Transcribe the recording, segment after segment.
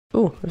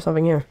Ooh, there's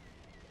something here.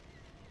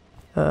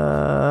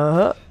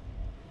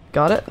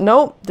 Got it?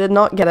 No, did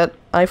not get it.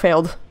 I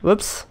failed.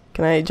 Whoops.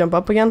 Can I jump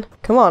up again?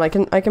 Come on, I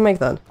can make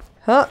that.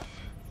 Huh?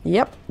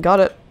 Yep, got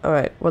it.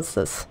 Alright, what's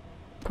this?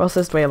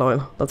 Processed whale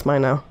oil. That's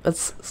mine now.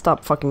 Let's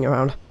stop fucking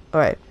around.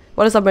 Alright.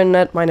 What is up,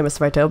 internet? My name is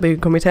TheFairTale, but you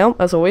can call me Tail.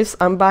 As always,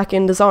 I'm back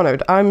in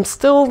Dishonored. I'm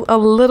still a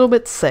little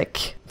bit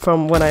sick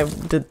from when I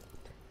did...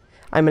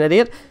 I'm an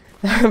idiot.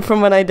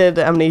 From when I did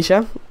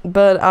Amnesia.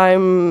 But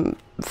I'm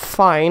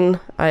fine.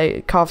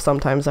 I cough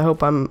sometimes. I hope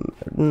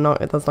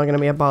that's not gonna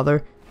be a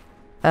bother.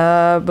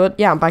 But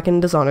yeah, I'm back in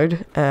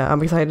Dishonored.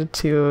 I'm excited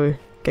to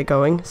get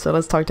going. So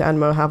let's talk to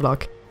Admiral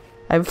Havelock.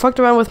 I've fucked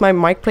around with my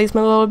mic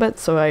placement a little bit,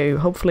 so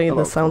hopefully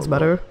this sounds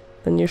better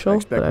than usual. I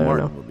expect but I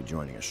Martin don't know. will be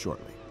joining us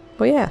shortly.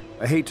 But yeah.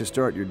 I hate to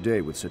start your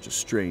day with such a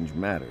strange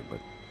matter, but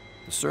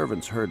the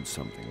servants heard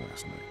something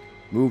last night,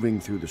 moving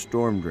through the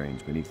storm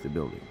drains beneath the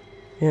building.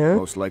 Yeah?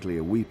 Most likely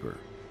a weeper,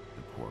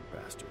 the poor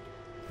bastard.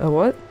 A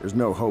what? There's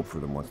no hope for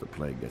them once the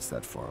plague gets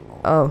that far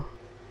along. Oh.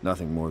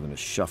 Nothing more than a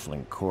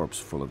shuffling corpse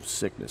full of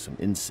sickness and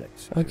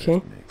insects.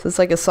 Okay. So it's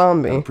like a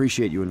zombie. I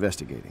appreciate you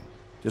investigating,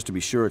 just to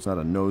be sure it's not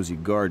a nosy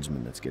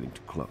guardsman that's getting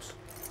too close.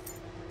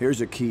 Here's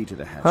a key to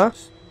the hatches. Huh?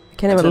 I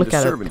can't even look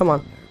at it. Come on.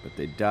 There, but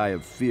they die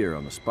of fear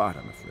on the spot,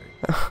 I'm afraid.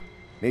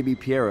 Maybe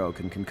Piero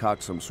can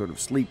concoct some sort of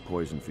sleep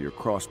poison for your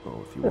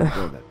crossbow if you want to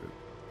go that route.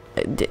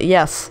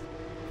 Yes,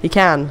 he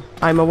can.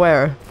 I'm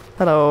aware.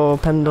 Hello,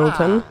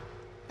 Pendleton.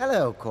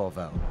 Hello,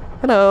 Corvo.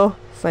 Hello.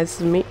 It's nice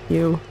to meet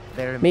you.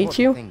 There are Meet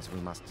you? things we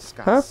must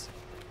discuss. Huh?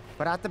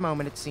 But at the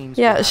moment it seems...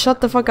 Yeah,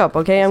 shut the fuck up,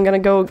 okay? I'm gonna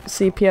go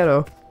see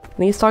Piero.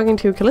 And he's talking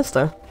to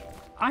Callista.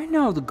 I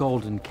know the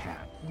Golden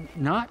Cat.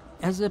 Not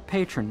as a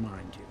patron,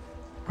 mind you.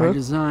 Huh? I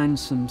designed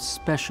some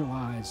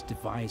specialized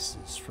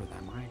devices for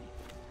them. I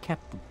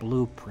kept the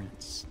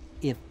blueprints,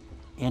 if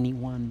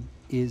anyone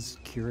is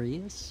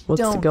curious.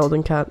 What's the Don't.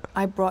 Golden Cat?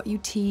 I brought you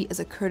tea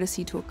as a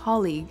courtesy to a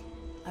colleague.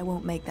 I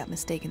won't make that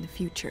mistake in the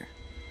future.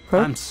 Huh?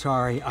 I'm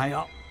sorry,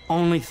 I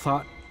only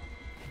thought...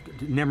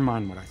 Never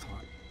mind what I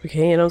thought.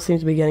 Okay, you don't seem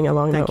to be getting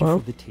along Thank that you well.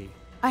 for the tea.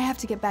 I have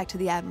to get back to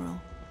the Admiral.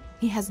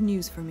 He has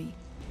news for me.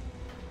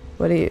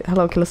 What do you...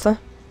 Hello, Callista?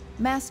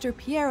 Master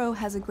Piero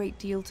has a great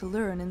deal to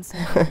learn in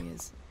some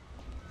areas.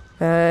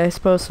 I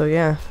suppose so,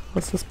 yeah.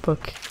 What's this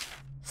book?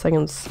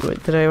 Seconds...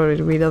 Wait, did I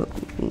already read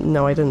it?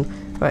 No, I didn't.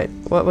 Right,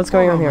 what's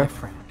going on My here?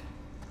 friend.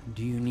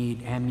 Do you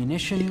need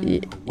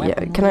ammunition?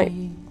 Yeah, can I...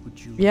 Would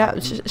you Yeah,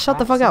 shut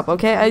the fuck up,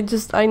 okay? I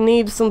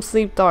need some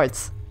sleep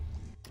darts.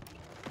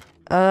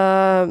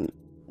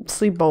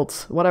 Sleep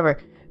bolts, whatever.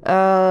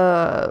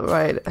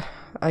 Right.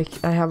 I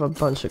have a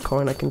bunch of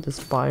coin I can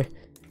just buy.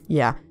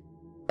 Yeah.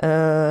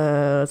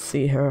 Let's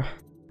see here.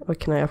 What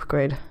can I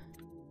upgrade?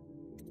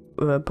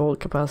 Bolt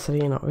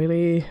capacity, not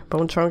really.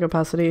 Bone charm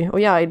capacity. Oh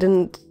yeah, I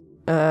didn't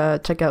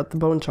check out the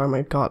bone charm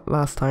I got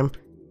last time.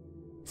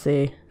 Let's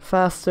see.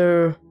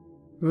 Faster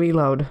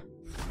reload.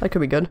 That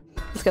could be good.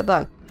 Let's get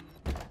that.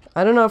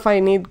 I don't know if I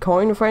need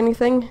coin for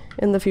anything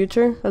in the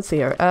future. Let's see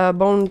here.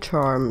 Bone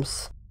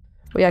charms.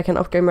 Oh yeah, I can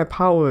upgrade my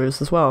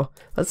powers as well.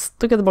 Let's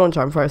look at the bone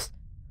charm first.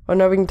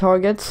 Unnerving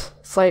targets,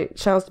 slight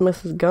chance to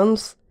miss his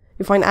guns.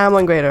 You find ammo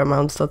in greater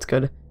amounts, that's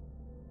good.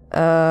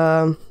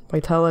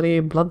 Vitality,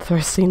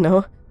 bloodthirsty,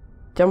 no.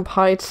 Jump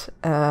height,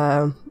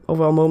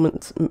 overall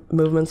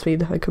movement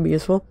speed, that could be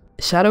useful.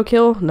 Shadow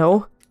kill,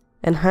 no.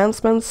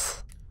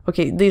 Enhancements.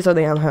 Okay, these are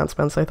the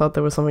enhancements. I thought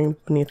there was something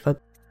beneath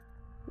that.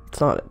 It's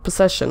not.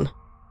 Possession.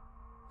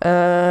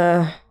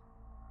 Allows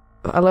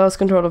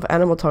control of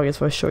animal targets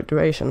for a short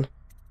duration.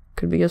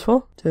 Could be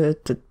useful.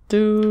 What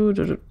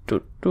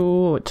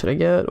should I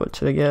get? What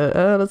should I get?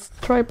 Let's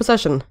try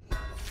possession.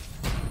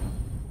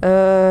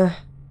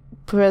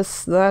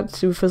 Press that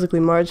to physically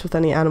merge with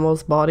any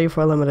animal's body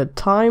for a limited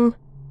time.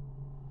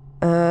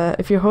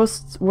 If your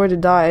host were to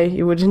die,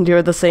 you would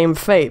endure the same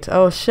fate.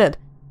 Oh shit.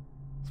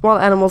 Small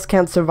animals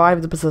can't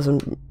survive the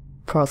possession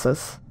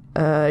process.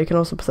 You can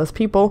also possess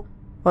people.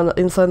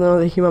 Inside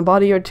another human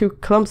body, you're too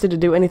clumsy to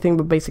do anything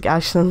but basic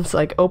actions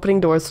like opening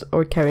doors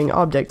or carrying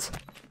objects.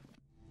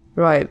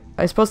 Right,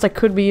 I suppose that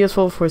could be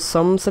useful for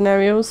some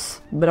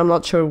scenarios, but I'm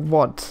not sure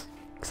what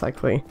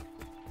exactly.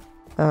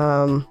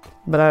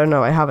 But I don't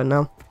know, I have it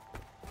now.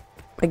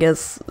 I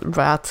guess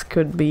rat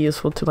could be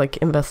useful to like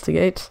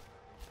investigate.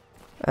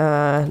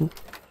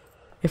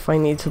 If I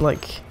need to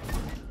like...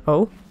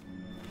 Oh,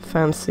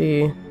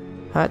 fancy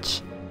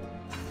hatch.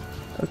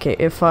 Okay,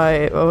 if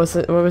I... What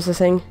was I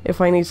saying? If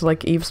I need to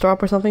like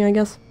eavesdrop or something, I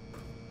guess?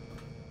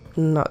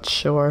 Not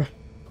sure.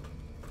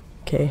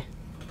 Okay.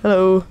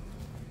 Hello?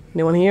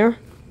 Anyone here?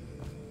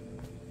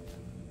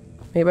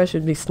 Maybe I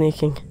should be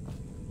sneaking.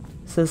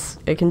 Is this...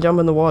 I can jump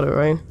in the water,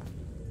 right?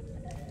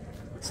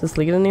 Is this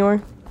lead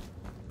anywhere?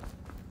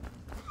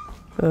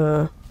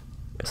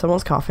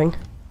 Someone's coughing.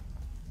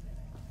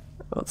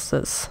 What's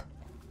this?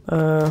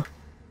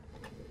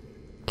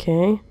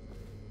 Okay.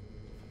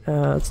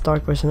 Let's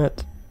dark vision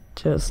it.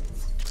 Just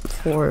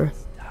for...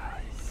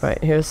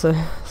 Right, here's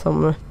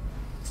some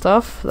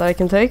stuff that I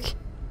can take.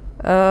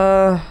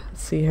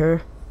 Let's see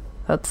here.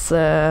 That's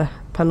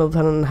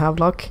Pendleton and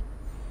Havelock.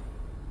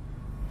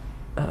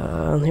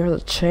 And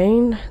here's a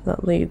chain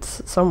that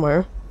leads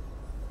somewhere.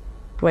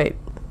 Wait,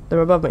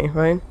 they're above me,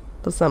 right?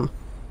 That's them.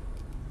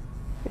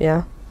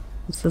 Yeah,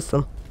 it's this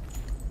them.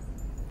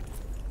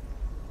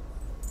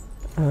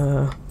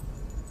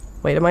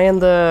 Wait, am I in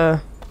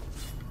the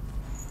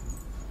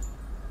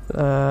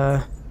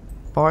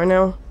bar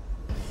now?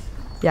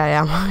 Yeah, I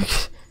am.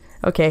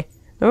 Okay,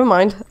 never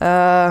mind.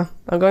 I'm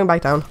going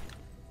back down.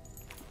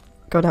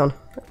 Go down.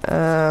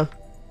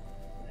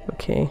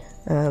 Okay,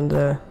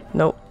 and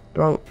nope,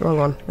 wrong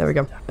one. There we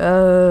go.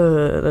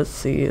 Let's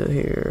see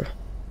here.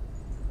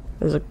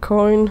 There's a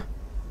coin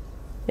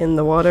in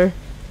the water.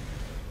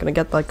 Gonna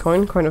get that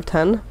coin of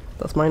 10.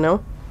 That's mine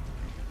now.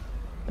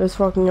 There's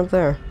walking up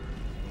there.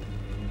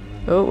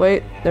 Oh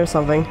wait, there's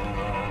something.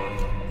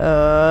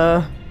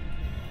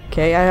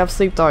 Okay, I have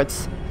sleep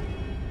darts.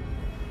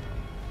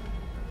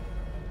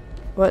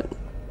 What?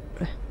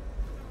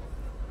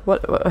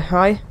 What?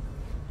 Hi?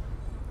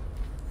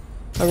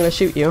 I'm gonna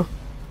shoot you.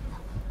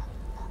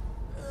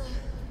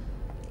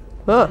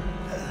 Oh,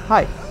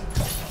 hi.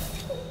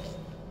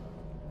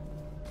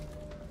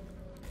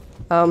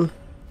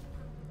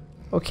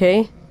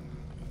 Okay.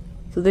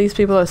 So these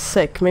people are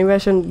sick. Maybe I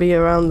shouldn't be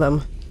around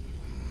them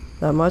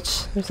that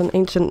much. There's an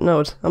ancient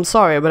note. I'm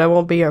sorry, but I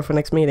won't be here for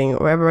next meeting,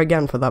 or ever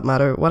again for that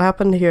matter. What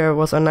happened here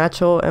was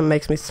unnatural and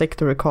makes me sick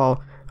to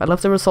recall. I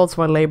left the results of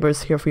my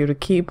labors here for you to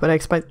keep, but I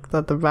expect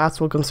that the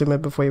rats will consume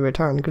it before you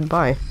return.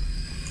 Goodbye.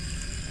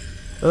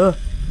 Ugh.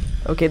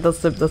 Okay, that's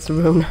the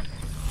rune.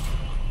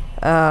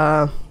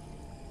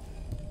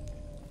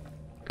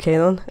 Okay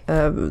then.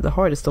 The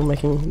heart is still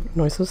making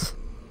noises.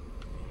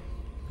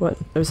 What?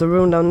 There's a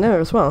rune down there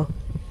as well.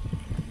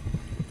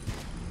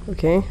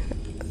 Okay.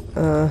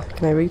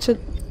 Can I reach it?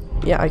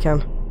 Yeah, I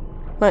can.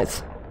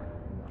 Nice.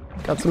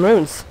 Got some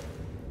runes.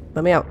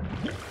 Let me out.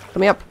 Let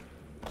me up.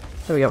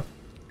 There we go.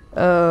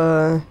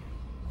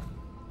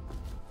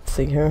 Let's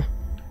see here.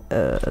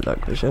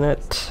 Dark vision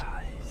it.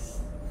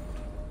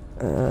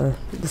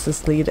 Does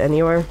this lead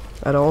anywhere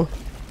at all?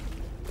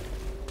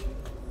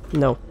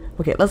 No.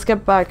 Okay, let's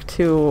get back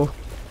to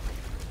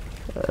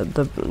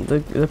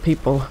the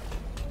people.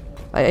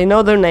 I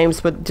know their names,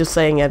 but just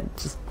saying it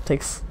just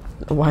takes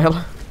a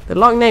while. They're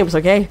long names,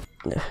 okay?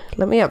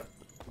 Let me up.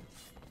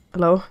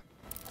 Hello?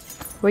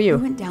 Who are you?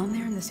 You went down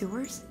there in the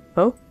sewers?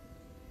 Oh?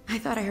 I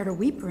thought I heard a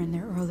weeper in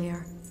there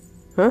earlier.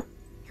 Huh?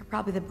 You're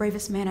probably the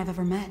bravest man I've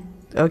ever met.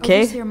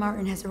 Okay. Overseer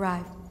Martin has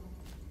arrived.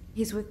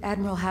 He's with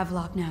Admiral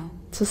Havelock now.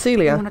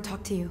 Cecilia. I want to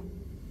talk to you.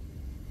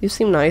 You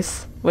seem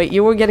nice. Wait,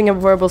 you were getting a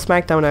verbal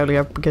smackdown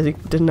earlier because you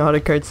did not a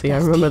curtsy. I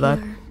remember that.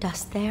 Here,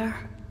 dust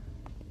there.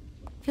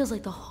 Feels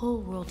like the whole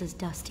world is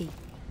dusty.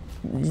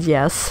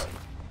 Yes.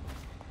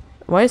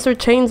 Why is there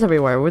chains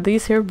everywhere? Were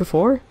these here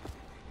before?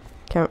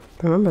 Can't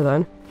remember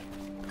that.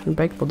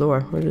 Unbreakable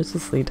door. Where does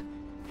this lead?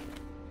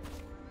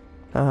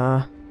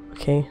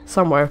 Okay.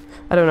 Somewhere.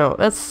 I don't know.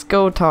 Let's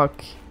go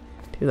talk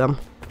to them.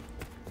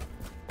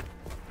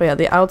 But yeah,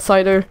 the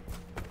outsider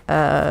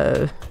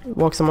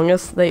walks among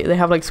us. They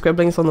have like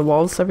scribblings on the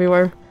walls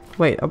everywhere.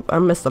 Wait, I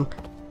missed them.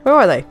 Where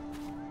are they?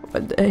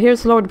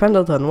 Here's Lord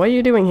Pendleton. What are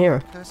you doing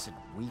here? Cursed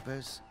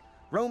weepers,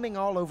 roaming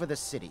all over the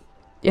city.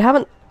 You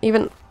haven't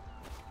even...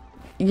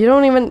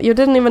 You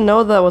didn't even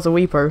know that was a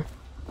weeper.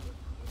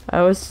 I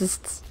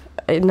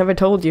never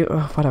told you.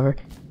 Oh, whatever.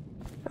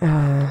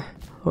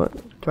 What?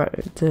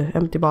 The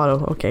empty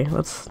bottle. Okay,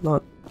 let's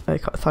not... I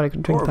thought I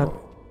could drink that.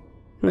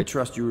 I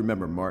trust you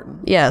remember Martin.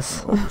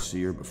 Yes.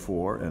 Overseer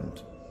before,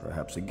 and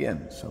perhaps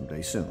again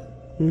someday soon.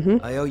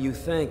 I owe you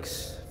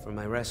thanks for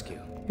my rescue.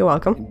 You're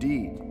welcome.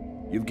 Indeed.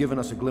 You've given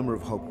us a glimmer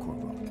of hope,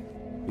 Corvo.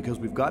 Because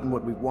we've gotten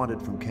what we wanted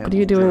from Campbell's What are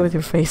you doing journey. with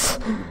your face?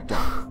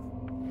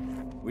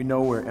 We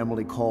know where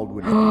Emily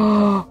Caldwell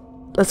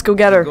is. Let's go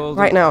get her Golden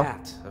right now.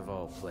 Cat, of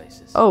all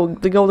places. Oh,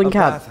 the golden a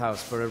cat.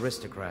 bathhouse for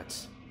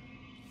aristocrats.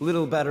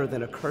 Little better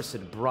than a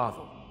cursed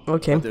brothel.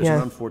 Okay, But there's an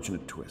yeah.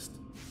 unfortunate twist.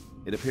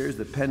 It appears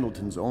that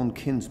Pendleton's own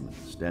kinsmen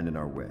stand in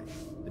our way.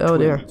 Oh,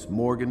 dear. Twins,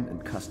 Morgan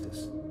and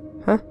Custis.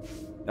 Huh?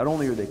 Not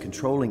only are they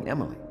controlling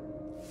Emily,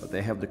 but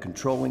they have the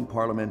controlling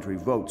parliamentary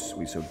votes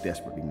we so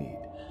desperately need.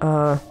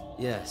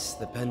 Yes,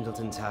 the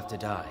Pendletons have to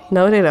die.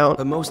 No, they don't.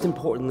 But most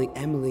importantly,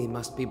 Emily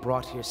must be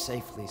brought here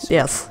safely so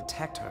Yes. we can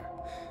protect her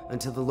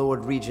until the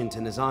Lord Regent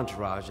and his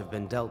entourage have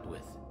been dealt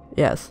with.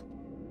 Yes.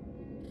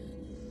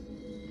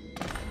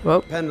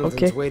 Well,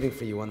 Pendleton's okay. waiting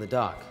for you on the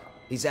dock.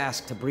 He's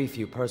asked to brief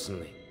you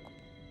personally.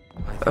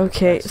 I think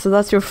Okay, that's- so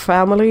that's your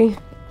family?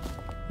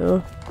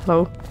 Oh,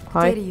 hello.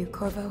 Hi. Day to you,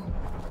 Corvo.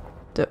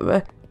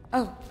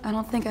 Oh, I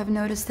don't think I've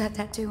noticed that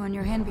tattoo on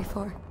your hand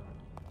before.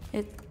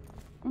 It's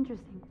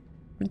interesting.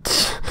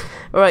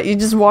 Alright, you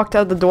just walked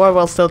out the door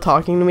while still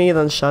talking to me,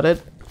 then shut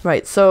it.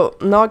 Right, so,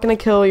 not gonna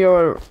kill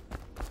your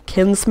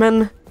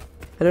kinsmen.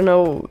 I don't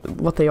know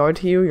what they are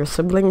to you, your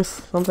siblings,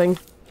 something.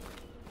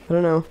 I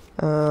don't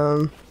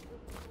know.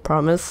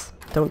 Promise,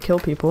 don't kill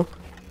people.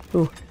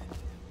 Ooh.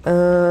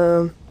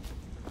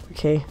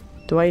 Okay,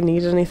 do I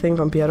need anything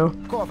from Piero?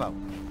 Corvo.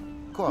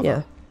 Corvo.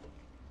 Yeah.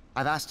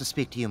 I've asked to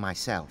speak to you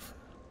myself.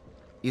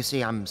 You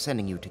see, I'm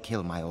sending you to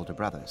kill my older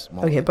brothers,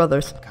 Okay,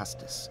 brothers. and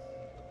Custis.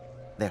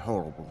 They're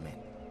horrible men.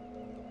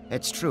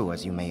 It's true,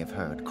 as you may have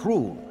heard.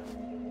 Cruel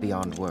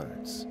beyond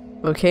words.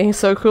 Okay,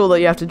 so cruel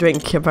that you have to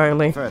drink,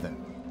 apparently. Further,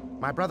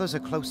 my brothers are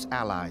close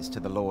allies to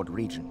the Lord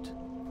Regent,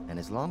 and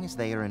as long as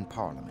they are in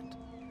Parliament,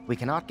 we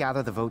cannot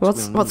gather the votes we'll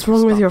need What's to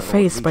wrong with stop your the Lord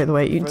face, by Regent the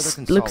way? from You further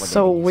just look so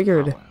consolidating his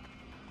weird. power.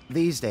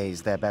 These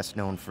days, they're best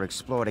known for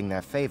exploiting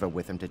their favor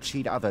with him to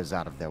cheat others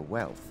out of their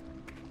wealth.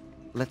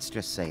 Let's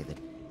just say that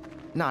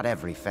not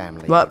every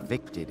family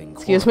evicted and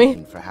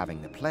quarantined for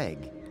having the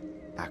plague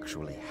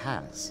actually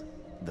has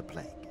the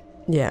plague.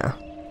 Yeah.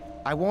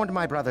 I warned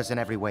my brothers in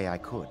every way I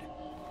could.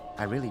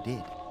 I really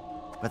did.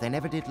 But they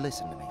never did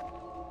listen to me.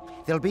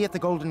 They'll be at the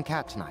Golden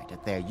Cat tonight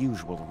at their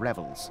usual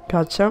revels.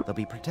 Gotcha. They'll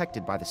be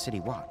protected by the City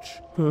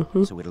Watch,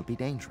 so it'll be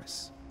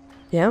dangerous.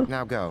 Yeah?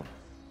 Now go.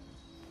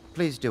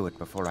 Please do it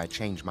before I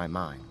change my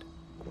mind.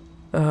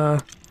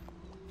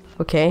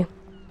 Okay.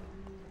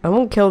 I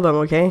won't kill them,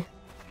 okay?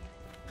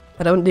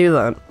 I don't do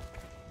that.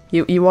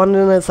 You wanted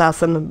an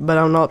assassin, but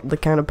I'm not the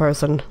kind of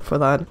person for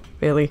that,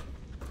 really.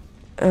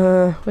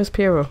 Where's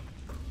Piero?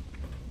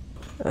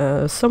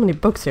 So many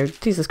books here,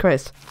 Jesus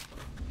Christ.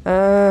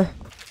 Are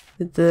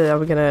we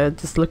gonna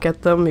just look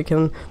at them? You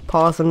can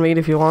pause and read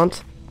if you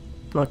want.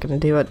 I'm not gonna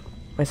do it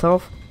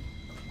myself.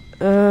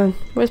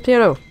 Where's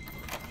Piero?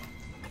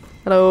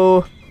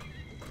 Hello?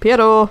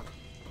 Piero!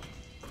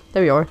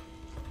 There you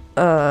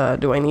are.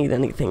 Do I need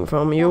anything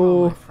from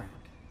you?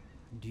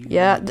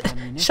 Yeah,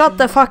 shut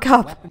the fuck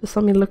up! Just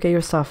let me look at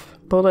your stuff.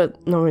 Bullet,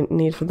 no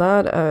need for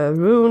that.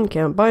 Rune,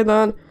 can't buy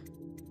that.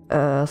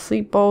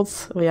 Sleep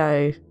bolts, yeah,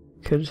 I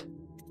could.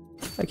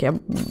 Okay,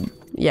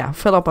 yeah,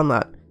 fill up on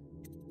that.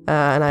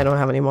 And I don't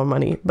have any more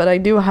money. But I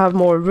do have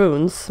more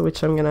runes,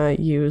 which I'm gonna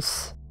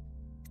use.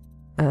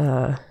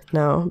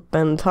 Now,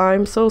 bend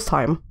time, soul's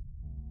time.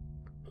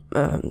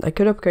 I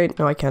could upgrade,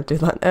 no I can't do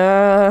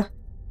that.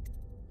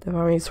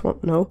 Devouring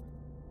Swamp, no.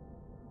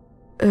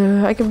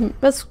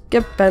 Let's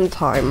get bend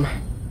time.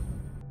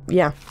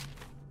 Yeah.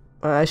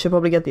 I should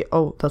probably get the,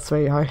 oh, that's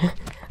very hard.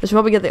 I should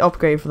probably get the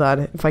upgrade for that.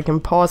 If I can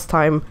pause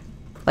time,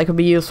 that could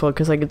be useful,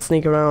 because I could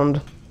sneak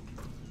around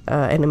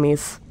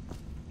enemies.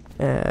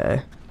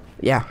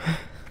 Yeah.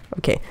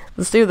 Okay,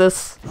 let's do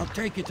this. I'll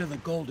take you to the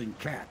Golden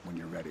Cat when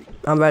you're ready.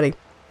 I'm ready.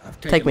 I've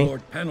taken Take me.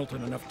 Lord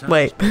Pendleton enough time.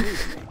 Wait.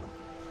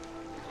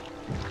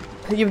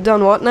 You've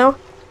done what now?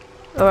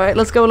 Alright,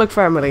 let's go look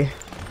for Emily.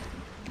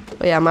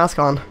 Oh yeah, mask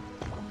on.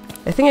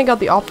 I think I got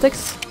the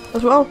optics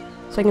as well,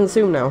 so I can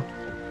zoom now.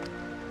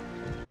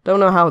 Don't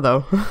know how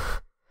though.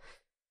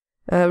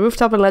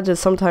 Rooftop and ledges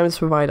sometimes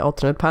provide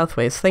alternate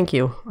pathways. Thank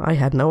you. I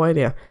had no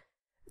idea.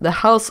 The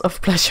House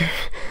of Pleasure.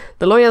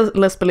 The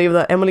loyalists believe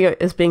that Emily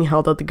is being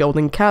held at the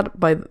Golden Cat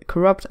by the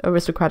corrupt,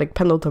 aristocratic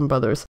Pendleton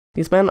brothers.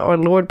 These men are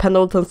Lord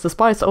Pendleton's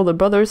despised older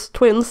brothers,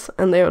 twins,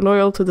 and they are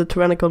loyal to the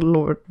tyrannical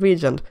Lord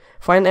Regent.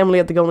 Find Emily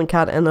at the Golden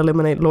Cat and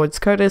eliminate Lords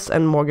Curtis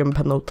and Morgan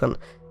Pendleton.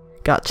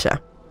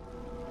 Gotcha.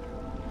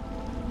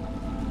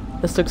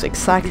 This looks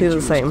exactly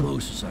the same.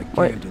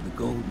 Wait.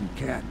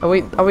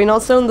 Are we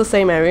not still in the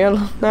same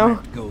area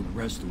now? Go the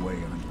rest of the way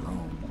on your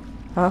own.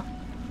 Huh?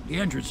 The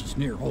entrance is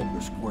near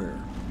Holger Square.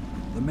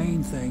 The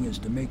main thing is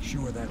to make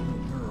sure that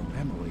little girl,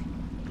 Emily,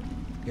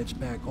 gets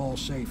back all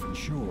safe and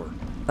sure.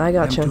 I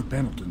gotcha. Them two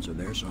Pendletons are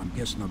there, so I'm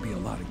guessing there'll be a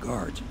lot of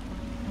guards.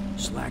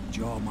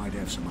 Slackjaw might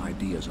have some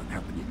ideas on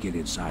helping you get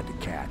inside the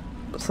cat.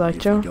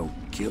 Slackjaw? If he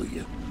don't kill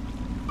you.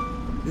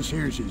 This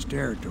here's his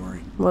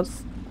territory.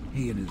 What's...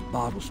 He and his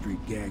Bottle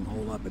Street gang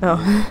hole up at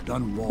the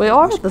Dunwall. We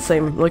are at the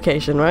same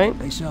location, right?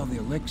 They sell the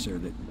elixir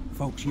that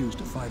folks use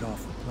to fight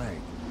off the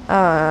plague.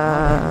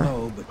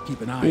 Low, but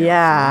keep an eye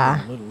yeah.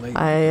 out for a little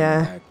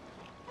later.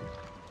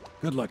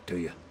 Good luck to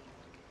you.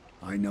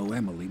 I know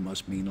Emily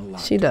must mean a lot.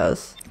 She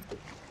does.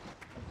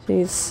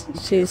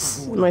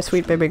 She's my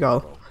sweet baby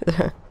girl.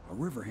 A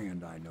river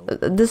hand, I know.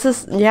 This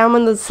is, yeah, I'm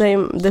in the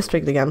same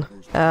district again.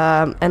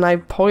 And I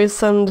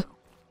poisoned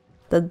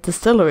the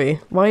distillery.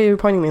 Why are you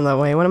pointing me that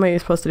way? What am I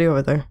supposed to do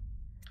over there?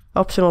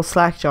 Optional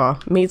Slackjaw.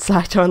 Meet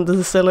Slackjaw in the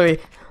distillery.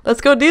 Let's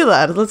go do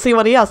that. Let's see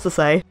what he has to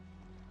say.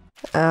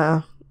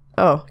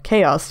 Oh,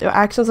 chaos. Your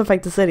actions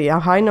affect the city. A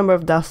high number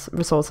of deaths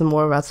results in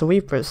more rats and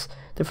weepers.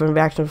 Different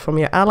reactions from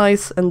your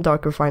allies and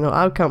darker final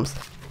outcomes.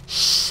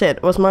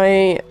 Shit, was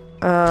my...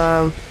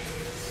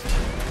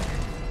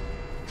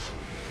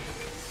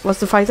 was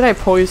the fact that I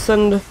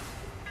poisoned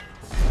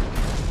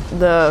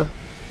the...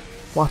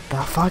 What the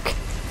fuck?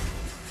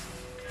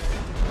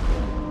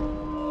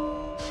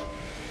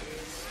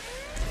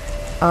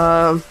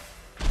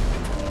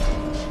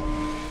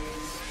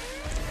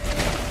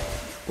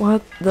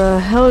 What the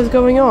hell is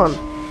going on?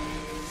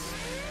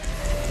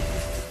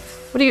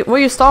 What are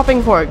you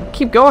stopping for?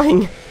 Keep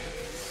going.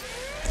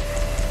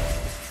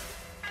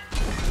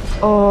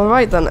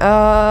 Alright then,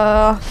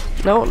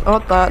 no,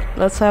 not that.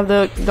 Let's have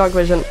the dark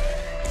vision.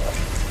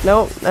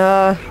 No,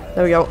 there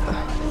we go.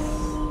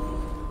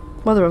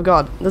 Mother of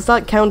God, does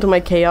that count to my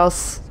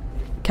chaos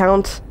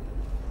count?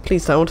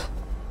 Please don't.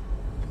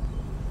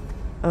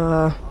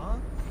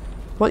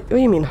 What do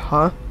you mean,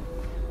 huh?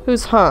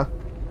 Who's huh?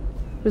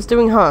 Who's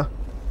doing huh?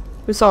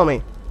 Who saw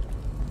me?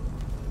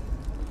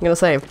 I'm gonna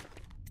save.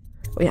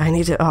 Yeah,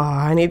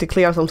 I need to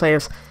clear some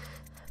saves.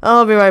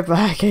 I'll be right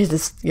back. I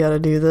just gotta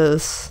do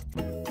this.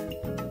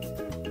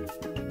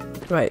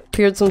 Right,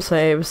 cleared some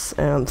saves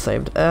and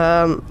saved.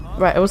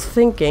 Right, I was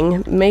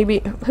thinking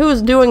maybe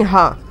who's doing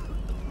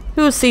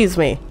Who sees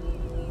me?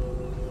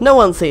 No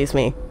one sees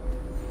me.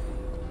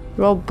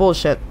 You're all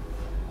bullshit.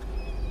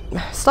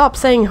 Stop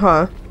saying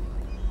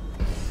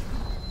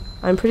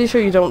I'm pretty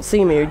sure you don't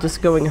see me, you're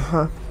just going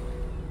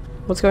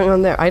What's going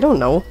on there? I don't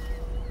know.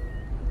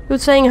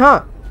 Who's saying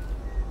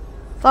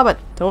Stop it.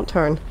 Don't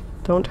turn.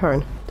 Don't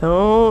turn.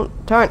 Don't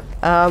turn.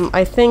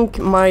 I think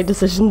my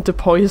decision to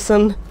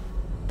poison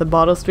the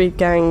Bottle Street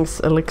Gang's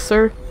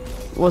elixir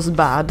was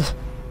bad.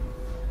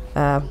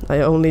 I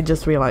only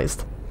just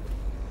realized.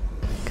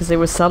 Because they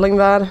were selling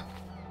that,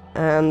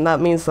 and that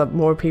means that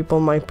more people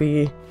might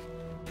be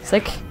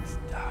sick.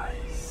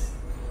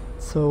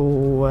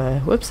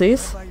 So,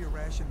 whoopsies.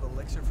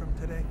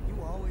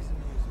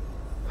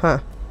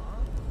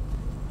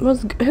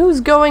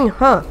 Who's going,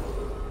 Stop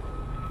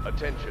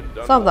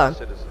that.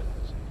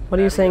 What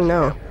are you saying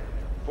now?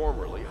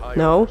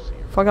 No?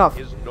 Fuck off.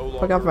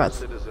 Fuck off,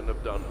 rats.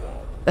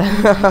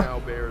 Now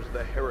bears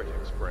the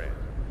Heretics brand,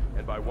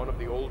 and by one of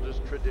the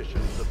oldest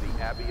traditions of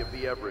the Abbey of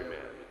the Everyman,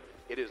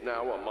 it is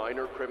now a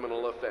minor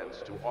criminal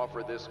offense to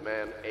offer this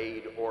man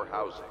aid or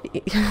housing.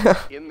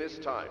 In this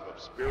time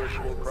of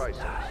spiritual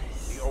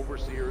crisis, the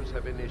overseers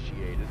have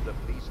initiated the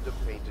Feast of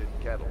Painted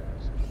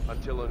Kettles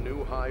until a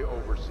new high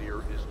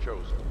overseer is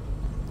chosen.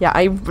 Yeah,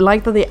 I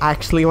like that they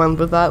actually went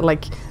with that.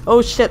 Like,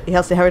 oh shit, he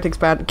has the Heretics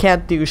brand,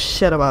 can't do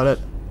shit about it.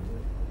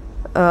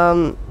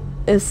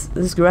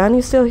 Is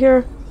Granny still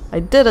here? I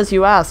did as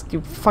you asked,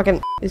 you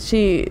fucking...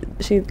 She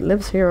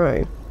lives here,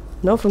 right?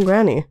 No, from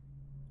Granny.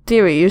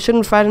 Dearie, you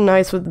shouldn't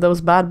fraternize with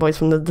those bad boys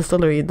from the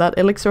distillery. That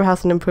elixir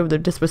hasn't improved their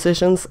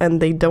dispositions, and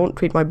they don't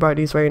treat my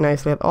buddies very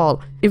nicely at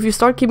all. If you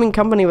start keeping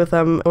company with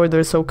them, or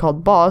their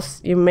so-called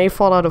boss, you may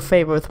fall out of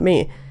favor with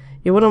me.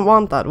 You wouldn't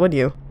want that, would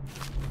you?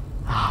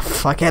 Ah,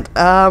 fuck it.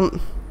 Hey,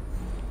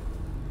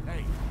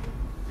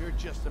 you're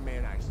just the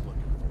man I was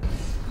looking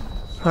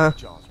for.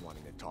 John's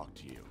wanting to talk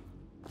to you.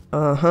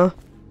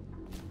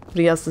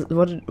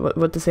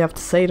 What does he have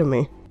to say to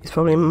me? He's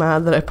probably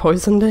mad that I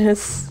poisoned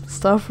his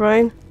stuff,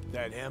 right?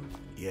 That him?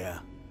 Yeah,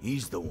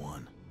 he's the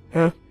one.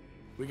 Huh?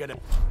 We gotta...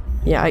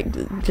 Yeah,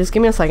 just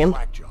give me a second.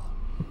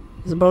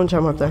 There's a bone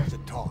charm up there.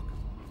 Talk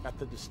at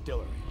the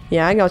distillery.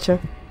 Yeah, I gotcha.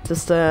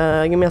 Just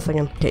give me a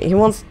second. Okay, he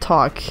wants to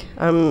talk.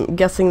 I'm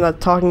guessing that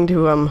talking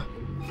to him...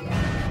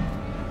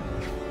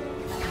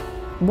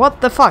 What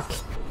the fuck?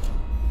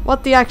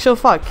 What the actual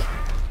fuck?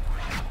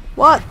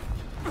 What?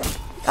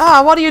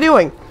 Ah, what are you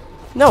doing?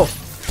 No.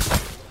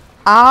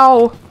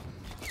 Ow.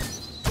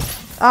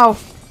 Ow.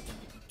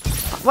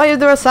 Why are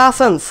there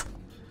assassins?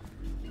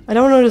 I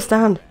don't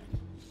understand.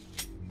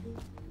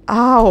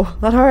 Ow,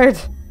 that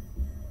hurt.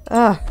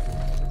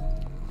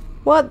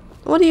 What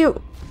are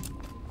you...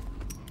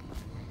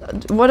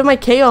 What am I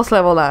chaos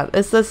level at?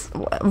 Is this...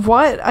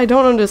 What? I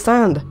don't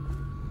understand.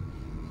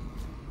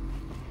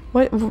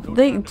 What?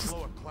 They just...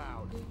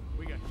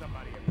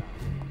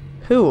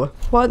 Who?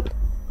 What?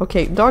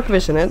 Okay, dark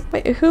vision it.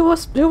 Wait, who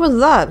was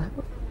that?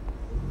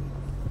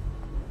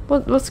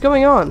 What's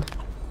going on?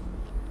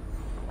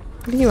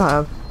 What do you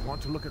have?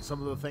 Want to look at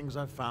some of the things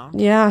I've found?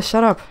 Yeah,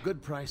 shut up.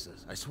 Good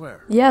prices, I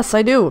swear. Yes,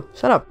 I do.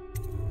 Shut up.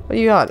 What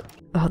do you got?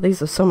 Oh,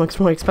 these are so much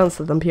more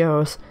expensive than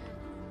Piero's.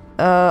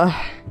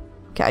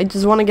 Okay, I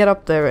just want to get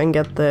up there and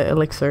get the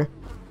elixir.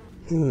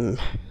 Let's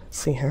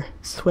see here.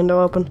 Is this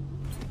window open?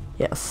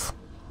 Yes.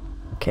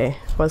 Okay,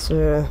 what's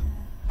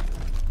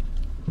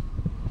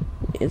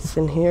it's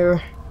in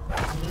here.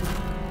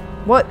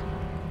 What?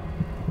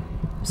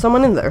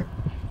 Someone in there?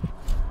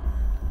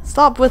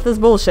 Stop with this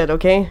bullshit,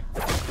 okay?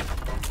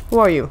 Who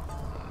are you?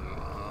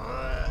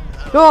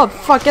 Oh,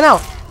 fucking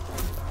hell!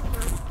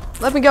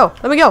 Let me go!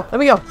 Let me go! Let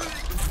me go!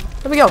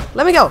 Let me go!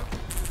 Let me go!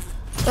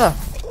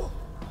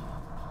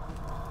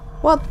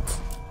 What?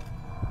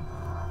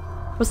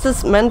 Was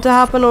this meant to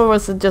happen, or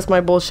was it just my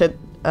bullshit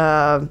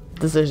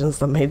decisions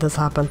that made this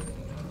happen?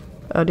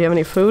 Do you have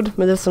any food?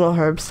 Medicinal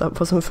herbs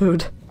for some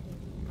food.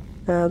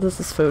 This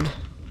is food.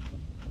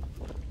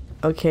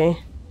 Okay.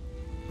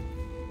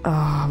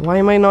 Why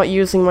am I not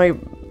using my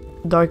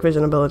dark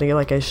vision ability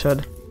like I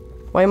should?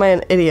 Why am I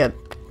an idiot?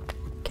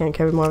 Can't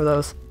carry more of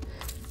those.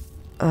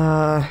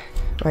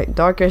 Right,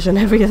 dark vision,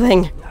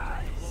 everything.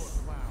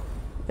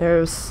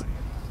 There's...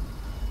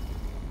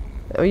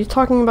 Are you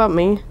talking about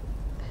me?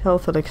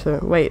 Health elixir.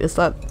 Wait, is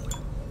that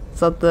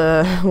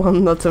the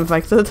one that's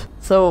infected?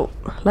 So,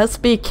 let's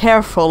be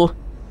careful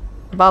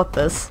about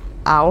this.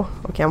 Ow.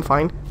 Okay, I'm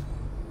fine.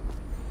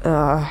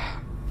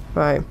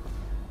 Right.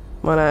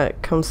 Wanna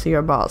come see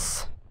your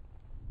boss?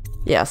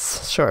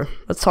 Yes, sure.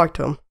 Let's talk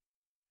to him.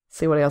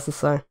 See what he has to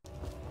say.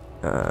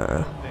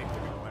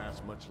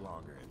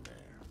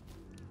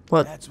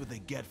 What? That's what they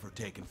get for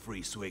taking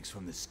free swigs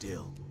from the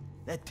still.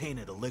 That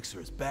tainted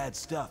elixir is bad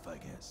stuff, I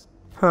guess.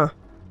 Huh.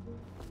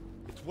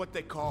 It's what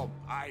they call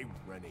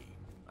irony.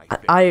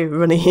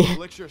 irony.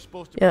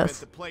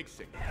 Yes.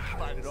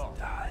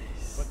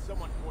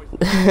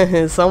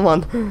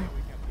 Someone.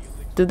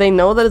 Do they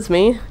know that it's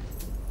me?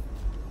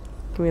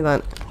 Give me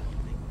that.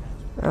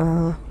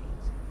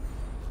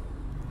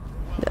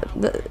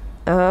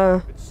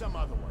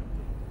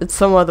 It's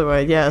some other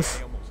way,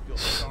 yes.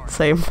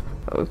 Same.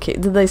 Okay,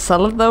 did they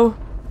sell it though?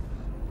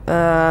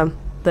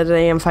 Did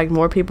they infect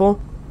more people?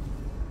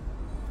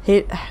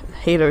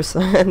 Haters.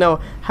 No,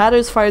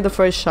 Hatters fired the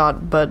first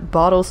shot, but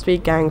Bottle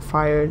Street Gang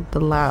fired the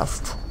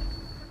last.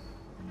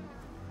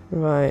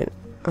 Right.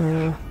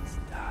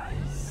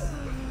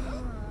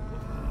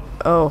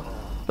 Oh.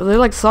 They're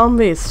like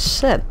zombies.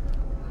 Shit.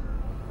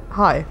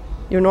 Hi.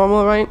 You're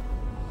normal, right?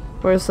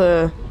 Where's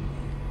the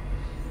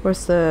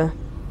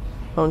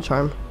bone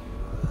charm?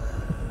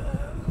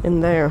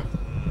 In there.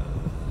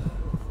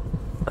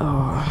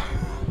 Oh.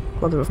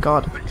 Mother of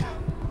God.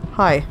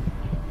 Hi.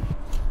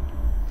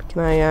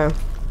 Can I,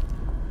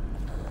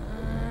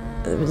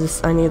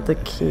 I need the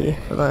key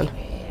for that.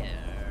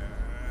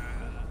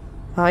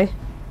 Hi.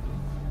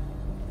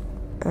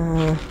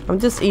 I'm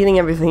just eating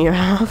everything you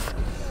have.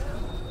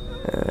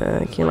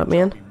 Can you let me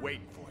in?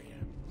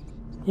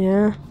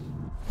 Yeah.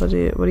 What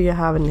do you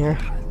have in here?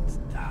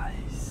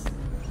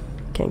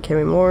 Can't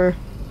carry more.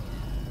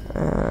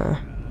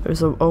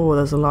 There's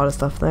a lot of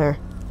stuff there.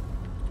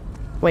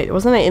 Wait,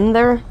 wasn't I in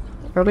there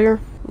earlier?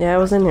 Yeah, I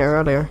was in here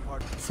earlier.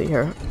 Let's see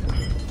here.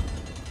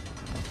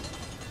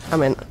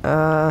 I'm in.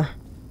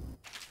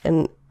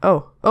 And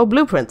oh,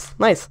 blueprints.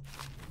 Nice.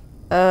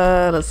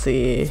 Let's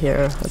see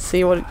here. Let's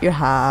see what you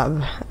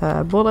have.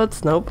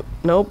 Bullets. Nope.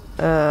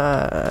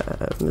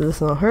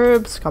 Medicinal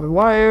herbs. Copper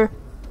wire.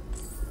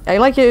 I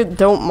like you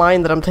don't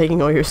mind that I'm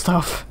taking all your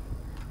stuff.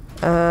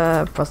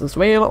 Processed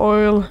whale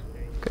oil.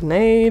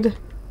 Grenade.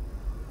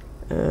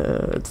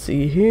 Let's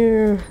see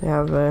here. I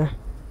have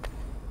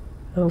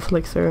elf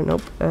elixir.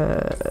 Nope.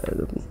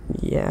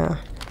 Yeah.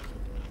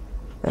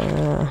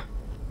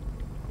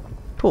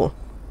 Cool.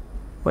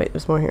 Wait,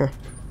 there's more here.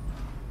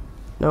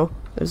 No,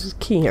 there's a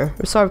key here.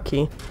 Reserve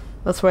key.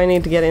 That's where I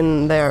need to get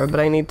in there, but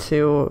I need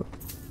to,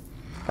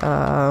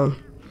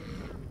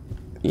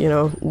 you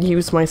know,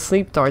 use my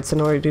sleep darts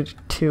in order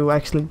to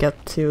actually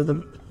get to the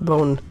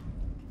bone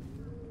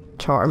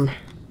charm.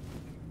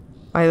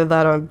 Either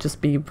that or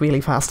just be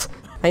really fast.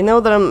 I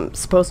know that I'm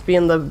supposed to be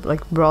in the,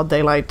 like, broad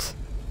daylight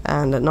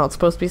and not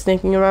supposed to be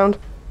sneaking around,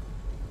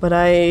 but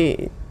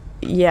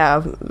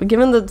yeah,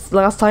 given that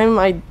last time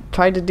I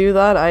tried to do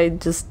that, I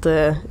just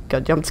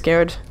got jump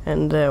scared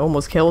and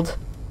almost killed.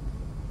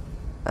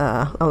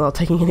 I'm not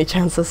taking any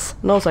chances.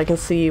 And also I can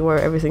see where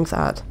everything's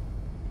at,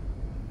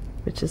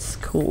 which is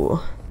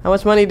cool. How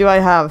much money do I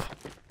have?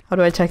 How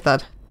do I check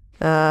that?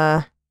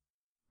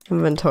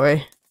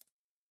 Inventory.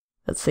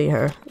 Let's see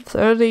here.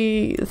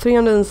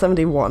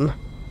 371.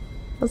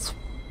 That's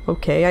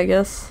okay, I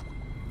guess.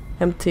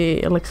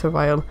 Empty elixir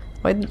vial.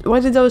 Why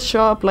did those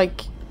show up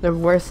like they're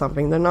worth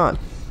something? They're not.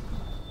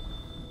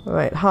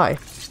 Alright, hi.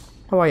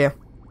 How are you?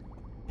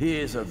 He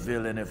is a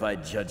villain if I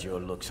judge your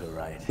looks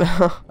aright.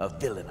 A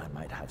villain I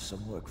might have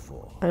some work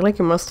for. I like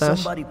your mustache.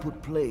 Somebody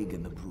put plague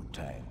in the brute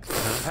tank.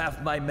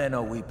 Half my men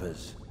are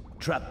weepers.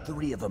 Trapped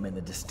 3 of them in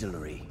the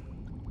distillery.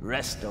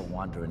 Rest are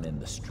wandering in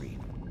the street.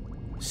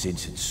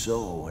 Since it's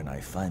so, and I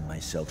find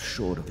myself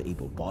short of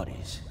able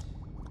bodies,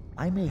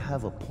 I may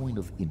have a point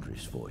of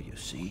interest for you,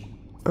 see?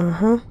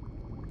 Uh-huh.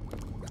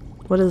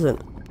 What is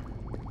it?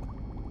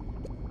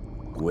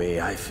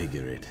 Way I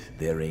figure it,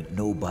 there ain't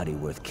nobody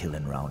worth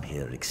killing around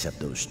here except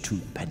those 2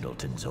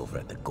 Pendletons over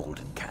at the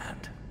Golden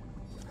Cat.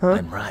 Huh?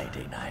 I'm right,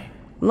 ain't I?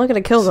 I'm not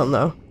gonna kill them,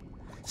 though.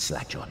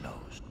 Slack your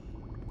nose.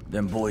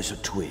 Them boys are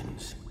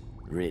twins.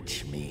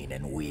 Rich, mean,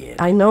 and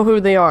weird. I know who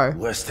they are.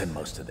 Worse than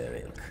most of their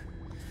ilk.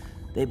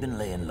 They've been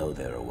laying low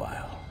there a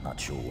while. Not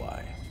sure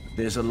why.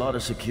 There's a lot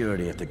of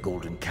security at the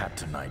Golden Cat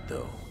tonight,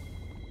 though.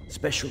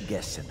 Special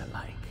guests and the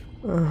like.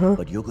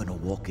 But you're gonna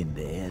walk in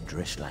there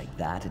dressed like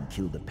that and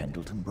kill the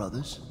Pendleton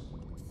brothers?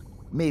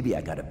 Maybe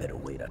I got a better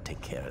way to take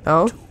care of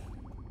them too.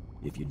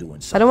 If you're doing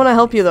something. I don't want to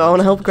help you though, I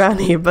want to help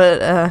Granny,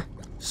 but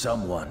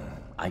someone,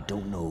 I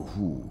don't know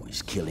who,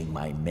 is killing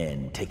my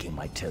men, taking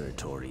my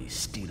territory,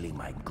 stealing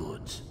my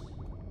goods.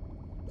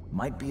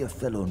 Might be a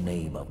fellow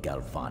named of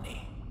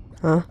Galvani.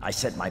 Huh? I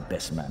sent my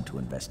best man to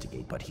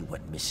investigate, but he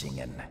went missing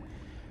and,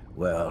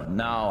 well,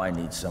 now I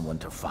need someone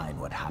to find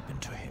what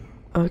happened to him.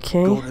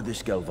 Okay. Go to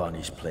this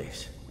Galvani's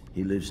place.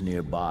 He lives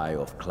nearby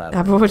off Cloud.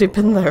 I've already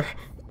been there.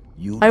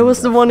 I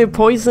was the one who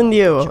poisoned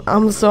you.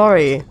 I'm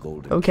sorry.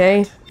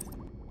 Okay?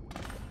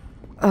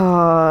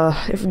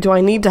 Do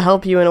I need to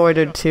help you in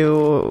order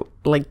to,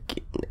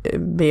 like,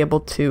 be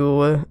able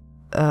to,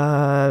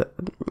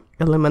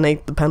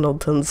 eliminate the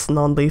Pendletons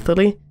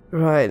non-lethally?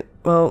 Right.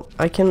 Well,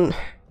 I can...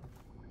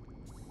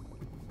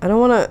 I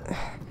don't wanna...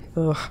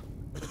 Ugh.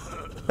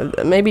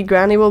 Maybe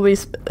Granny will be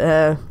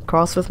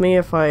cross with me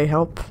if I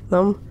help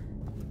them,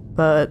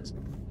 but,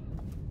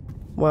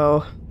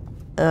 well,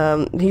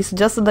 he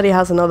suggested that he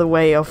has another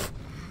way of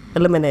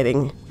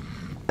eliminating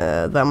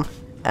them,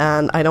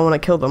 and I don't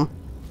want to kill them,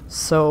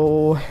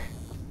 so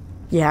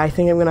Yeah, I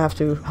think I'm gonna have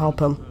to help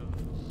him.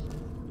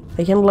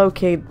 I can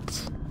locate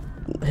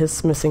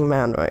his missing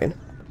man, right?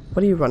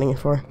 What are you running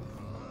for?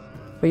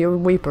 Are you a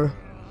weeper?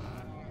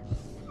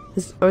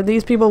 Are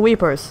these people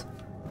weepers?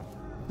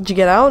 Did you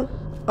get out?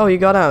 Oh, you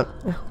got out.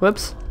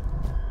 Whoops.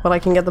 Well, I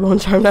can get the bone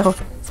charm now.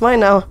 It's mine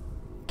now.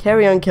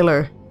 Carry on,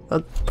 killer.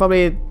 That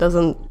probably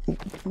doesn't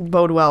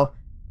bode well.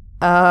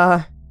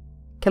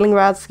 Killing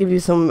rats give you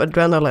some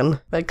adrenaline.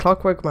 Like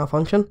clockwork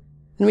malfunction.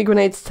 Enemy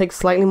grenades take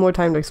slightly more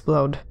time to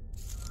explode.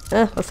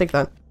 Let's take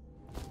that.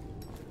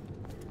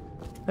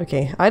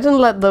 Okay, I didn't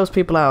let those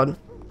people out.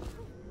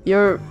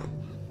 You're...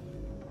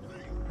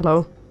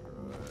 Hello?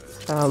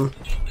 Are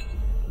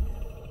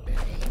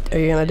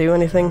you gonna do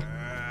anything?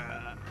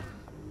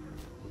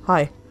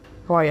 Hi,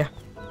 how are you?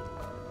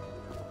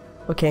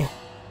 Okay.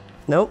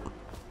 Nope.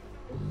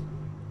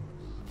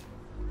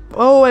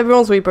 Oh,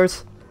 everyone's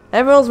weepers.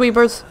 Everyone's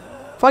weepers.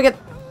 Fuck it.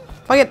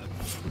 Fuck it.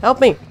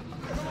 Help me.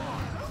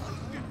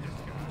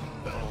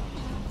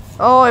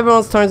 Oh,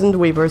 everyone's turns into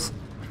weepers.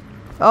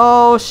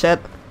 Oh, shit.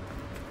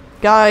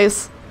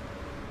 Guys.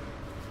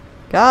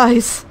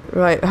 Guys.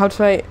 Right, how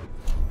do I...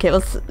 Okay,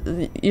 let's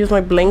use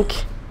my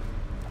blink.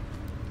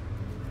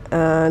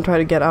 And try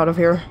to get out of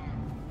here.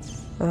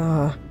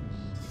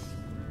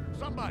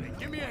 Somebody,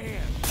 give me a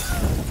hand.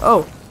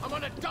 Oh. I'm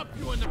gonna dump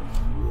you in the...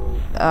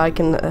 I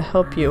can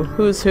help you.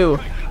 Who's who,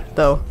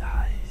 though?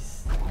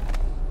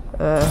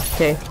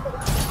 Okay.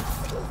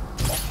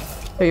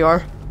 There you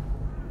are.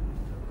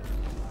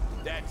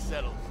 That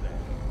settles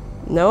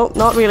that. No,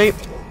 not really.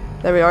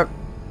 There we are.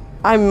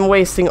 I'm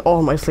wasting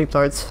all my sleep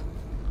darts.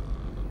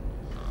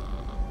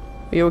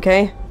 Are you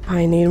okay?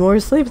 I need more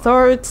sleep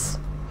darts.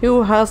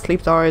 Who has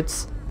sleep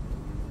darts?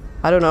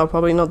 I don't know,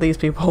 probably not these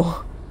people.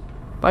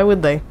 Why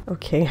would they?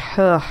 Okay,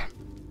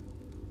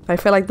 I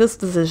feel like this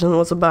decision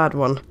was a bad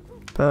one.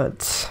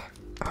 But,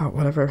 oh,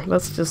 whatever.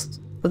 Let's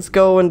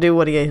go and do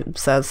what he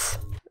says.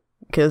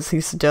 Because he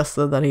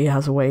suggested that he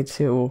has a way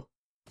to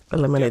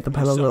eliminate the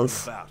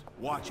pendulums.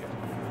 Watch it.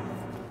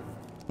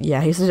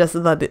 Yeah, he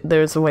suggested that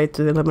there's a way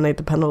to eliminate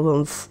the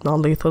pendulums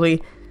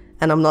non-lethally.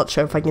 And I'm not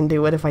sure if I can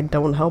do it if I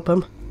don't help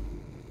him.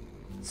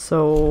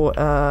 So,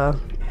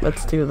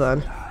 let's do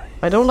that.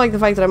 I don't like the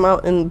fact that I'm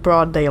out in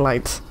broad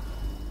daylight.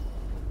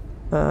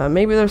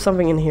 Maybe there's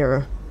something in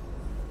here.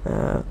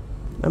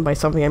 And by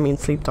something I mean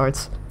sleep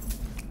darts.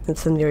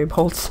 Incendiary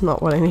bolts,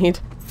 not what I need.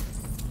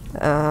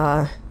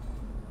 Let's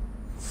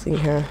see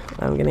here.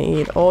 I'm gonna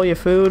eat all your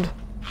food.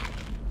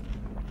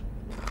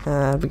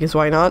 Because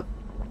why not?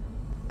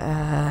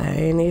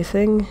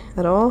 Anything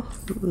at all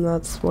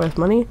that's worth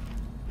money?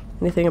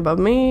 Anything above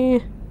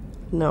me?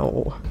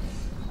 No.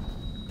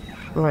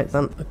 Right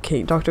then.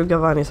 Okay, Dr.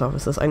 Galvani's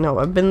offices. I know,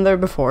 I've been there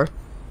before.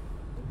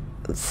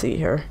 Let's see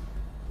here.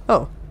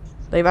 Oh,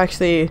 they've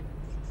actually...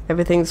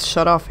 Everything's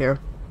shut off here.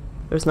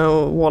 There's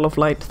no wall of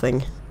light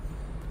thing.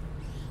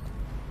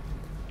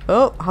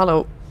 Oh,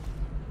 hello.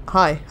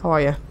 Hi, how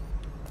are you?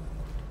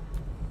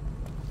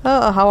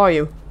 How are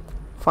you?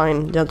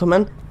 Fine,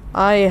 gentlemen.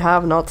 I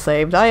have not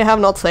saved. I have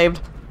not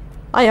saved.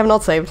 I have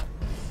not saved.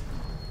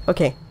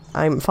 Okay,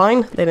 I'm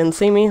fine. They didn't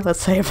see me. Let's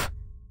save.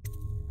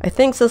 I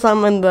think since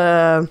I'm in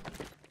the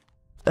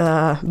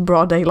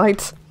broad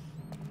daylight,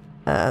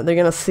 they're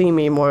gonna see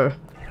me more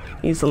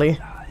easily.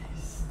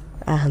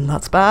 And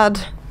that's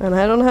bad. And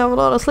I don't have a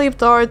lot of sleep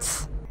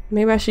darts.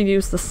 Maybe I should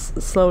use the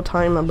slow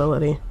time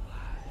ability.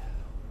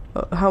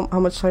 How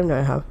much time do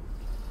I have?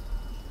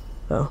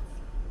 Oh.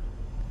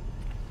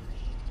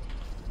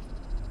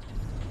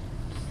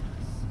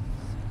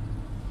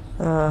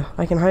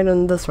 I can hide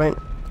in this, right?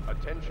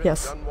 Attention,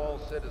 yes. Dunwall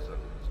citizens.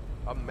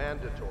 A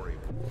mandatory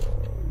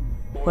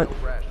what?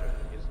 Ration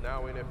is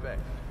now in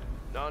effect.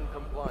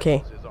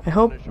 Okay. I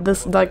hope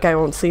that guy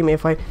won't see me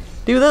if I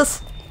do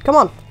this. Come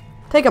on,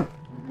 take him.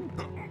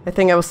 I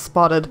think I was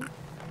spotted.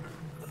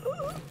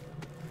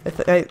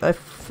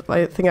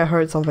 I think I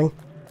heard something.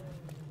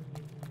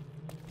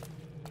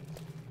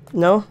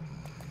 No?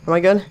 Am I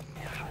good?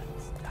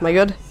 Am I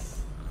good?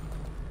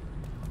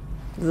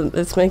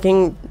 It's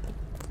making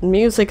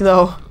music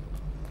though.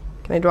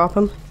 Can I drop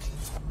him?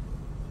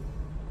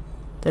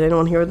 Did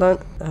anyone hear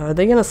that? Are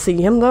they gonna see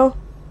him though?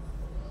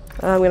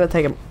 I'm gonna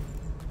take him.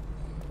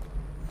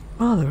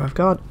 Mother of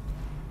God.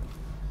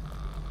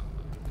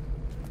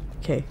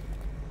 Okay.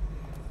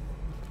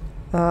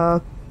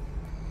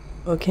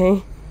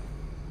 Okay.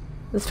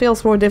 This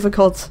feels more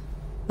difficult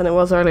than it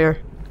was earlier.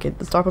 Okay,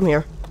 let's drop him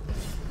here.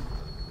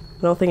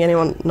 I don't think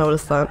anyone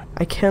noticed that.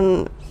 I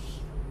can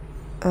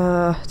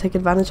take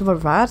advantage of a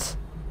rat,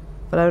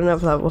 but I don't know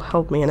if that will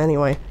help me in any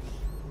way.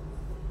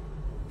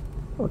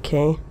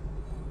 Okay.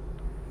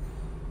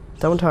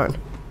 Don't turn.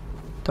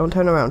 Don't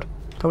turn around.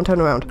 Don't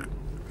turn around.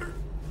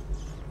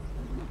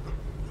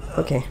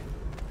 Okay.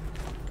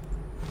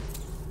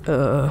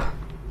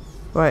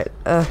 Right,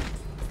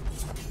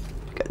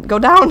 go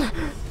down!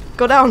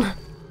 Go down!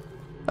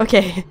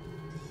 Okay.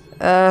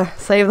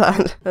 Save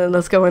that.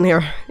 Let's go in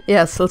here.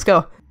 Yes, let's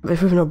go.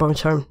 If we've no bone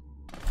charm.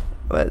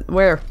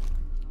 Where?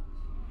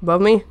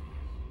 Above me?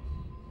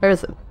 Where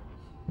is it?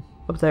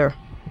 Up there.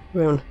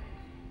 Rune.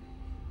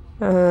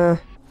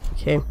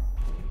 Okay.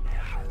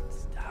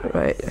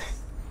 Right.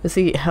 Is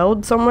he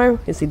held somewhere?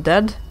 Is he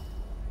dead?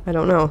 I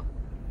don't know.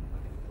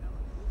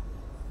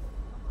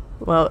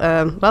 Well,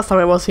 last time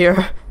I was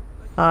here,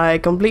 I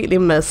completely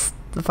missed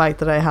the fact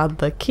that I had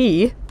the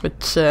key,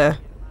 which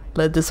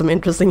led to some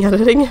interesting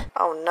editing.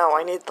 Oh no,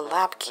 I need the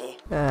lab key.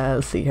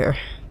 Let's see here.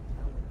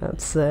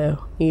 Let's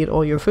eat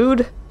all your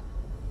food,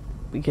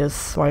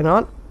 because why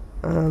not?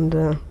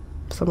 And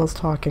someone's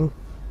talking.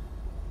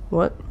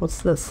 What?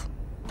 What's this?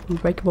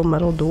 Unbreakable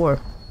metal door.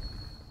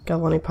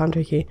 Galvanic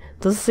pantry key.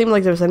 Doesn't seem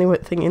like there's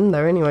anything in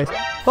there anyways.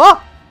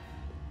 Oh!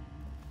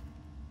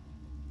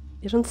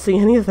 You don't see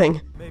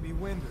anything. Maybe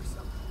wind or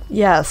something.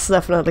 Yes,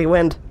 definitely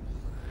wind.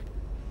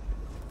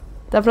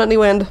 Definitely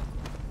wind.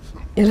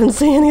 You didn't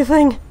see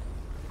anything?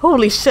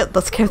 Holy shit,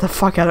 that scared the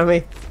fuck out of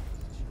me.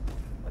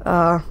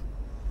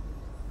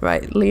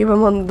 Right, leave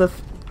him on the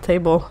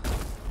table.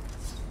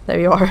 There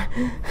you are.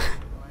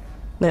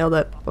 Nailed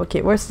it.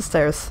 Okay, where's the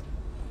stairs?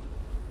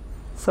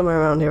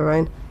 Somewhere around here,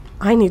 right?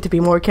 I need to be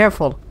more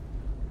careful.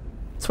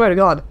 Swear to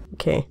God.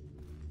 Okay.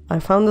 I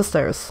found the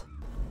stairs.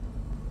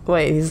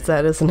 Wait, he's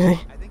dead, isn't he?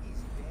 I think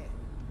he's dead,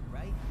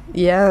 right?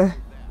 Yeah.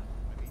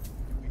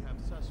 Do we have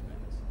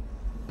suspects?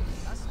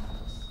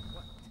 Suspects?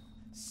 What?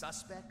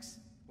 Suspects?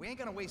 We ain't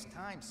gonna waste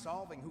time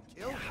solving who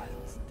killed him.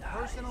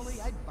 Personally,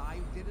 I'd buy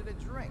who did it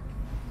a drink.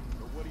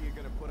 So what are you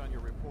gonna put on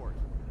your report?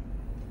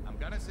 I'm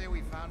gonna say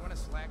we found one of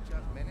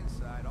Slackjaw's men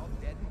inside, all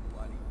dead and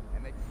bloody,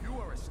 and that you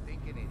are a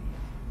stinking idiot.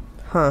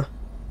 Huh.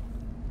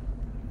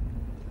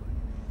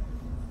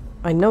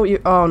 I know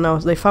you- oh no,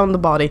 they found the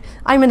body.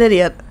 I'm an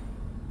idiot!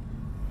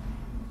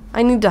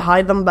 I need to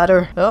hide them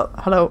better. Oh,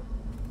 hello.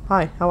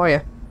 Hi, how are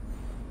you?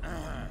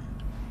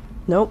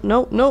 Nope,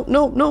 nope, nope,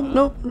 nope,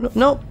 nope, nope,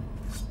 nope.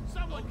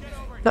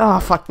 Oh,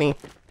 fuck me.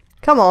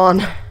 Come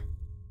on.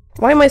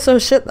 Why am I so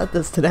shit at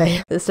this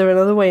today? Is there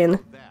another way in?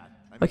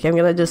 Okay, I'm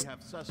gonna just...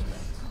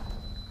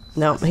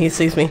 No, he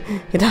sees me.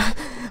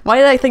 Why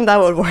did I think that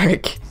would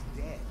work?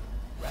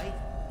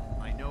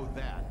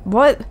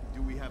 What?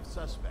 Do we have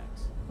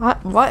suspects?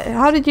 What?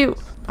 How did you...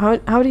 How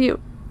do you...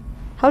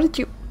 How did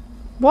you...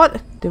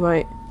 What? Do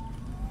I...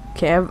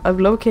 Okay, I've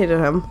located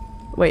him.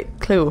 Wait,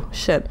 clue.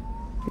 Shit.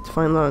 Need to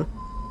find that one.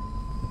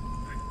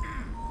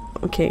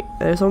 Okay,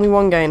 there's only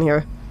one guy in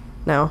here.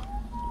 Now.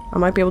 I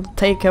might be able to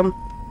take him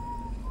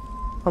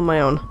on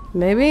my own.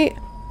 Maybe?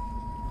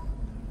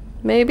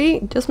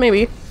 Maybe? Just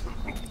maybe.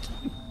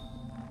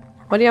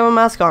 Why do you have a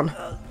mask on?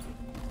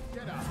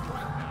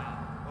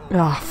 Ah,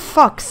 oh,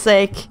 fuck's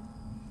sake.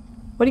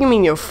 What do you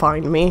mean you'll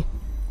find me?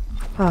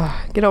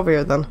 Ah, get over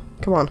here then.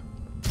 Come on.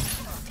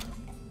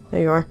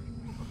 There you are.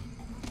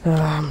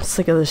 I'm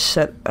sick of this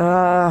shit.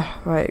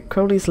 Right.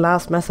 Crowley's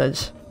last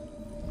message.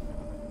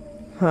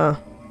 Huh.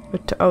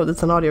 Oh,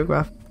 that's an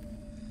audiograph.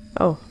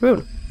 Oh,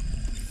 rune.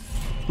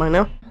 Mine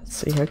now. Let's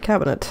see here.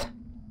 Cabinet.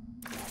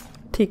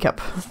 Teacup.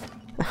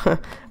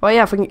 Oh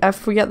yeah, I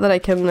forget that I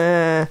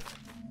can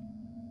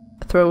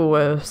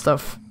throw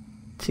stuff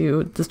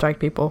to distract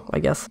people, I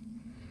guess.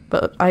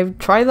 But I've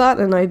tried that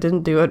and I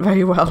didn't do it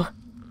very well.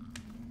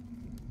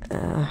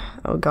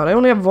 Oh god, I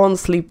only have one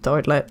sleep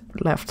dart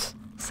left.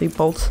 Sleep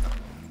bolt.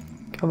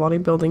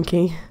 Come building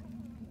key.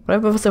 What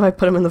happens if I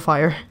put him in the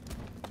fire?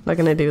 Not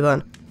gonna do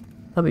that.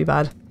 That'll be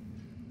bad.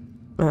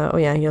 Oh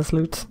yeah, he has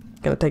loot.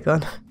 Gonna take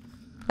that.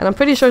 And I'm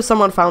pretty sure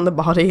someone found the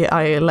body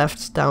I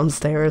left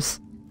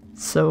downstairs.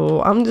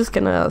 So I'm just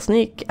gonna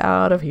sneak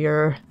out of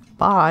here.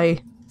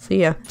 Bye.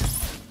 See ya.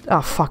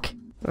 Oh fuck.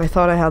 I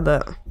thought I had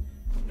the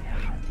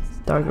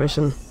dark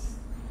vision.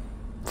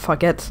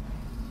 Fuck it.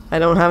 I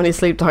don't have any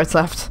sleep darts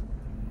left.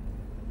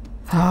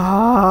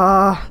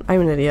 Ah,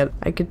 I'm an idiot.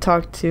 I could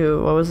talk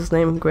to, what was his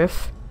name?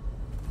 Griff?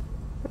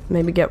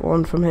 Maybe get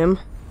one from him.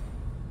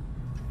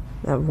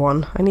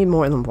 One. I need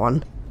more than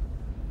one.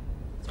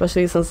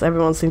 Especially since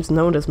everyone seems to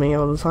notice me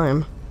all the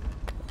time.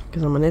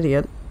 Because I'm an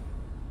idiot.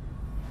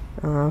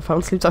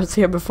 Found sleep darts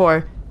here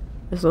before.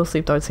 There's no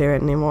sleep darts here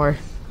anymore.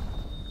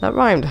 That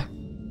rhymed.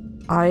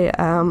 I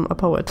am a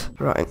poet.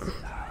 Right.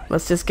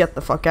 Let's just get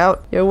the fuck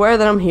out. You're aware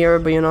that I'm here,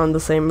 but you're not in the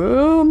same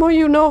room, or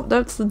you know,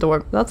 that's the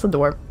door. That's the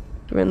door.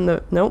 You're in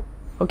the... Nope.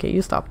 Okay,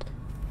 you stopped.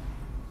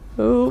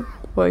 Oh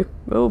boy.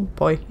 Oh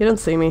boy. You didn't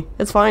see me.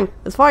 It's fine.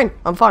 It's fine.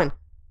 I'm fine.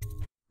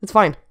 It's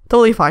fine.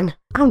 Totally fine.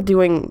 I'm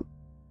doing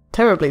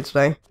terribly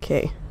today.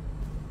 Okay.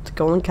 It's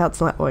Golden Cat's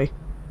that way.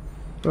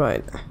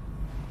 Right.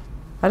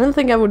 I didn't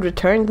think I would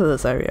return to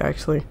this area,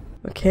 actually.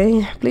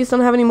 Okay. Please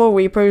don't have any more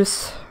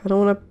Weepers. I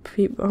don't want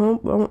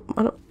to...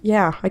 I don't...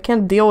 Yeah, I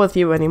can't deal with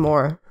you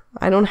anymore.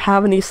 I don't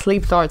have any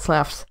sleep darts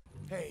left.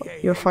 Hey,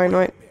 You're fine,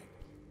 right?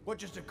 What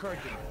just occurred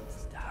to me?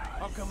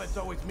 How come it's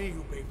always me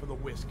who pays for the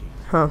whiskey?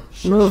 Huh.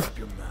 Move. Shut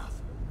your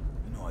mouth.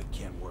 You know I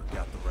can't work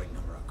out the right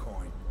number of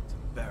coin. It's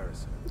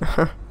embarrassing.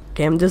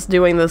 Okay, I'm just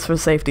doing this for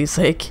safety's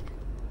sake.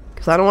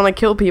 Because I don't want to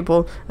kill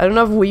people. I don't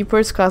know if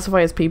Weepers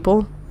classify as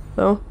people,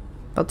 though.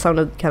 That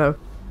sounded kind of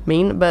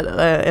mean, but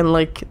in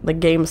like the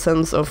game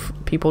sense of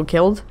people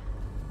killed.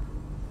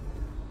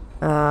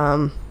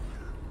 But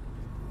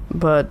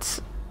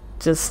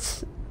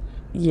just,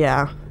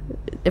 yeah,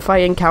 if I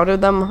encounter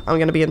them, I'm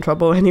gonna be in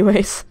trouble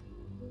anyways.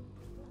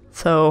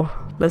 So,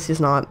 let's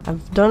just not.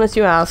 I've done as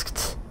you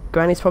asked.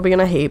 Granny's probably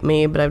gonna hate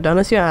me, but I've done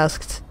as you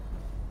asked.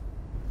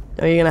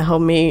 Are you gonna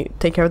help me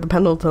take care of the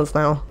Pendletons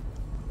now?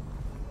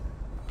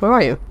 Where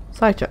are you?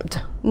 Side jumped.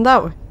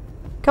 No.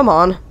 Come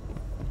on.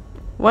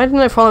 Why didn't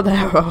I follow the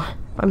arrow?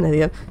 I'm an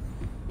idiot.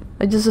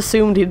 I just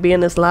assumed he'd be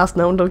in his last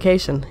known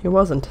location. He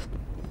wasn't.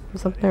 He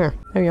was up there.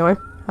 There you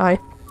are. Hi.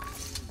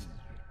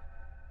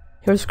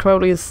 Here's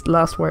Crowley's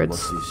last words.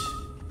 What's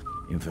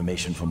this?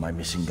 Information from my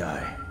missing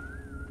guy.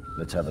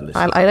 Let's have a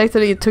listen. I like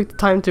that he took the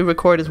time to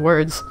record his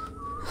words.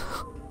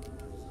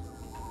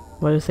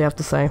 What does he have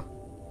to say?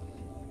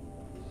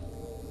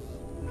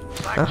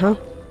 Uh-huh.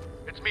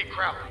 It's me,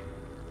 Crowley.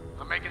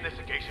 I'm making this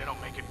in case I don't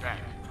make it back.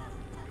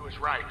 He was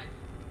right.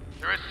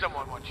 There is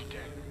someone wants you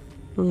dead.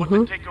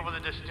 Wants to take over the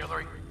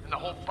distillery and the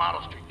whole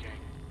Bottle Street gang.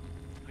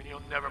 And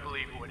you'll never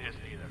believe who it is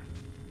neither.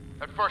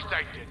 At first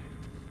I didn't.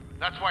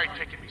 That's why it's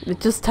taken me so long.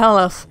 Just tell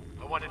us.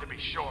 I wanted to be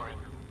sure.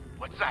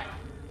 What's that?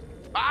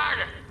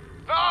 Ah!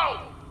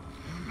 No!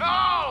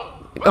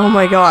 No! Oh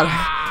my god.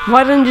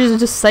 Why didn't you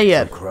just say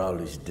it?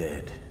 Crowley's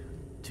dead.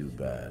 Too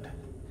bad.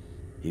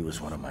 He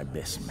was one of my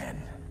best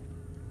men.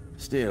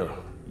 Still,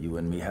 you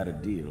and me had a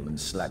deal, and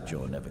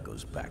Slackjaw never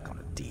goes back on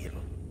a deal.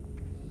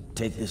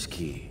 Take this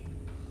key.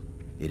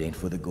 It ain't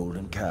for the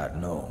Golden Cat,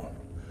 no.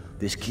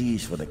 This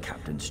key's for the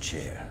captain's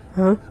chair.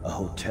 Huh? A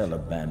hotel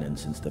abandoned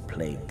since the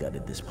plague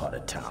gutted this part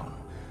of town.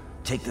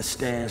 Take the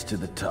stairs to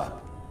the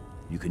top.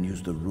 You can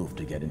use the roof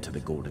to get into the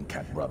Golden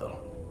Cat brothel.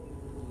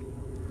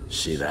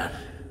 See that?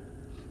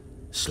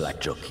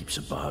 Slackjaw keeps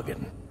a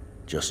bargain.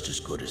 Just as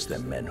good as the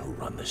men who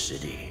run the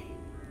city.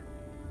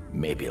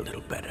 Maybe a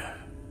little better.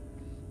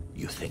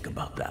 You think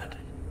about that.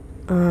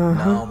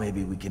 Now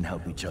maybe we can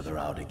help each other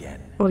out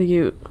again. What do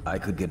you... I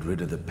could get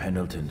rid of the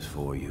Pendletons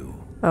for you.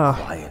 Oh.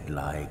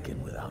 Quiet-like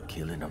and without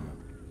killing them.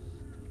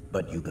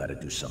 But you gotta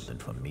do something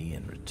for me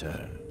in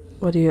return.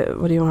 What do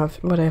you have...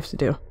 What do I have to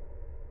do?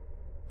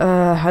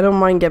 I don't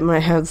mind getting my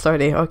hands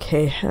dirty.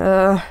 Okay,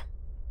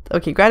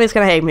 okay, Granny's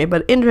gonna hate me,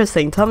 but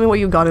interesting. Tell me what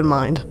you got in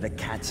mind. The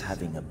Cat's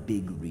having a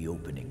big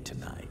reopening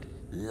tonight.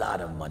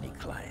 Lot of money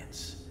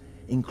clients.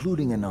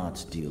 Including an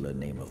arts dealer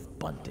named of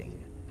Bunting.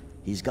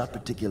 He's got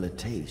particular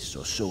tastes,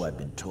 or so I've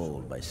been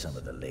told by some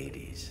of the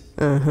ladies.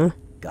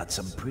 Got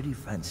some pretty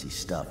fancy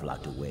stuff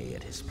locked away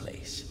at his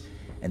place.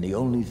 And the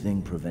only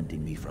thing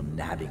preventing me from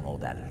nabbing all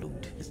that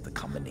loot is the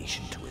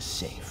combination to his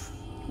safe.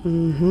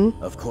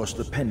 Of course,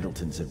 the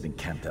Pendletons have been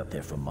camped out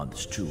there for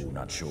months too,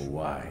 not sure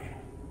why.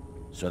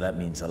 So that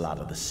means a lot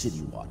of the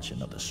City Watch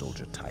and other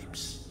soldier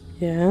types.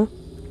 Yeah?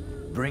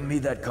 Bring me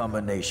that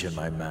combination,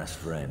 my masked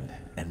friend,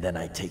 and then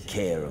I take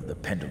care of the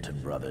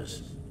Pendleton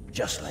brothers.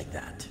 Just like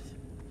that.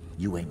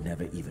 You ain't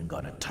never even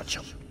gonna touch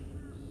them.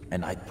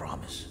 And I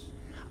promise,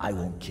 I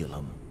won't kill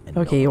them.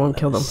 Okay, you won't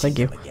kill them, thank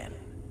you. Again.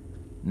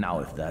 Now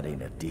if that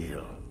ain't a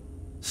deal,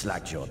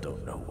 Slackjaw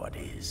don't know what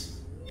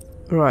is.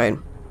 Right.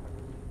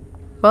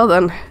 Well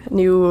then,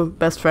 new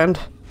best friend.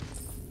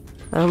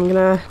 I'm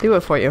gonna do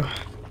it for you.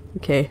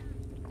 Okay.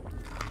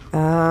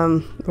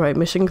 Right,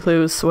 mission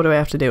clues, what do I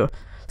have to do?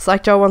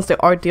 Slackjaw wants the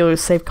art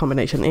dealer's safe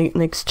combination.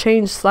 In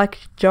exchange,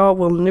 Slackjaw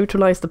will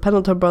neutralize the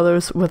Pendleton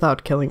brothers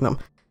without killing them.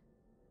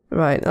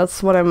 Right,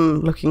 that's what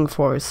I'm looking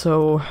for,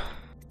 so...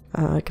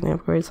 can I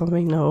upgrade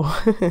something? No.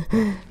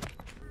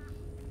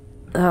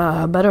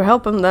 Better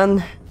help him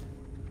then.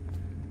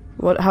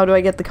 How do I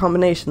get the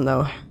combination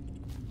though?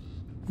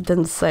 It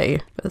didn't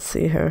say. Let's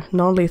see here.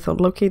 Non-lethal.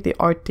 Locate the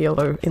art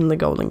dealer in the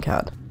Golden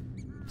Cat.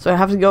 So I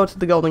have to go to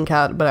the Golden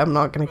Cat, but I'm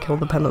not gonna kill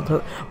the Pendleton.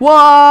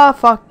 Whoa,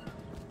 fuck!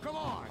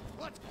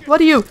 What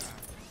are you?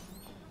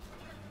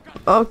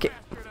 Okay.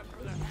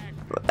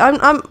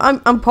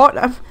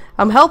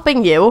 I'm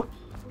helping you.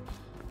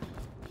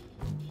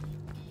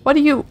 What are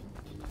you?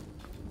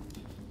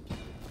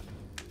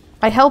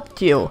 I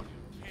helped you.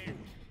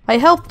 I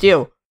helped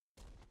you.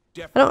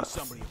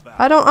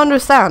 I don't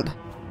understand.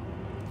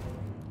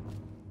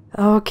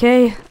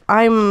 Okay,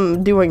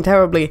 I'm doing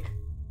terribly.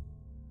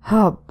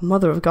 Oh,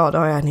 mother of God,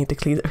 I need to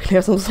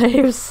clear some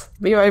saves.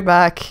 Be right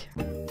back.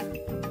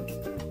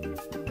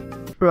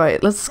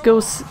 Right, let's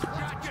go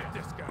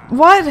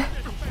What?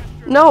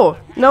 No,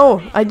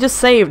 no, I just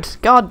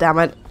saved. God damn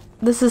it.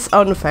 This is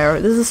unfair.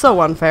 This is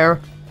so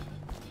unfair.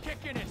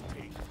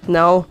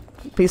 No,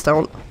 please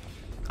don't.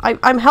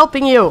 I'm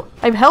helping you.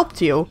 I've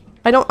helped you.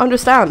 I don't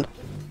understand.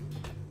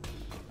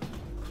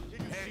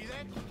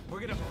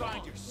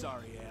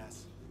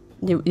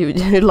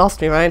 You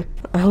lost me, right?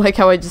 I like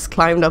how I just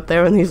climbed up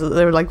there and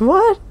they were like,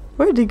 what?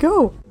 Where'd he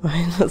go?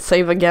 Let's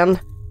save again.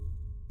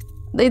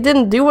 They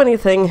didn't do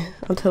anything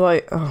until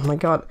oh my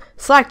god.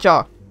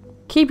 Slackjaw,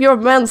 keep your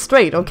men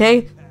straight,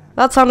 okay?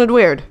 That sounded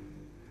weird.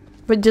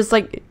 But just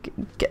like,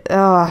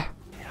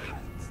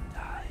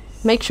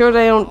 make sure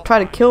they don't try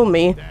to kill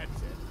me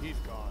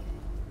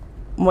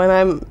when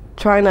I'm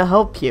trying to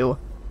help you.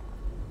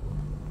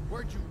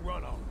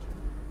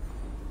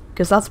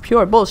 Because that's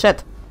pure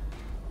bullshit.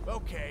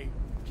 Okay,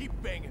 keep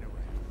banging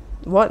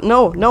around. What?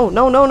 No, no,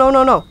 no, no, no,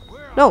 no,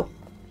 no.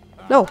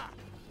 No.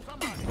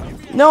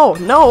 No,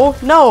 no,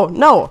 no,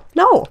 no,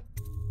 no!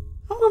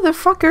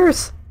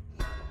 Motherfuckers!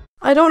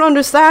 I don't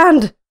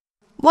understand!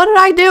 What did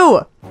I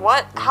do?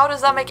 What? How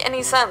does that make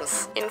any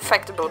sense?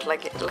 Infectable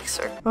like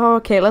elixir.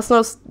 Okay, let's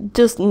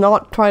just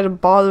not try to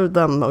bother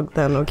them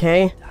then,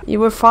 okay? You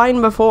were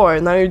fine before,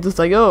 and now you're just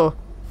like, oh,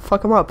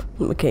 fuck them up.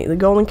 Okay, the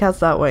golden cat's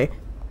that way.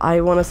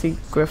 I want to see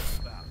Griff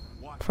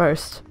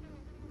first.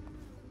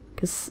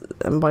 Cause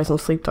I'm buy some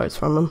sleep darts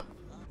from him.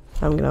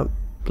 I'm gonna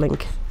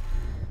blink.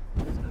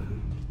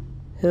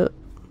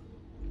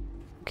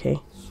 Okay.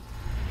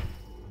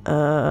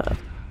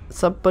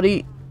 What's up,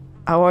 buddy?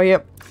 How are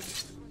you?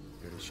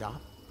 Here to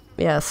shop?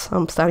 Yes,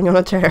 I'm standing on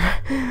a chair.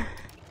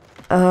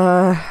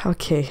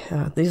 Okay.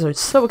 These are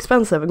so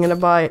expensive. I'm gonna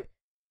buy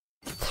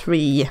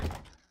 3.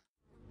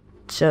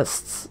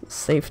 Just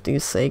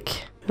safety's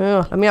sake.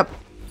 Oh, let me up.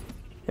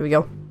 There we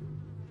go.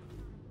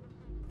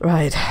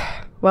 Right.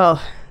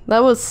 Well,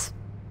 that was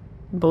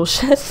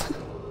bullshit.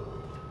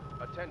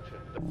 Attention,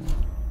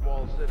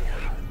 small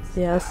citizens.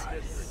 Yes.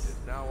 This district is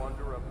now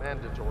under a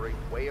mandatory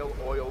whale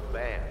oil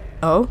ban.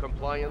 Oh.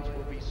 Compliance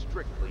will be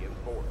strictly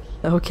enforced.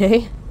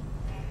 Okay.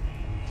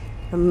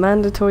 A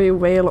mandatory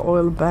whale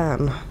oil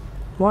ban.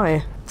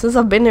 Why? Since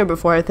I've been here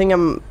before, I think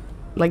I'm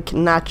like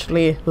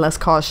naturally less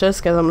cautious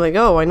because I'm like,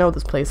 oh, I know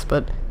this place,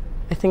 but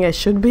I think I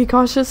should be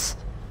cautious.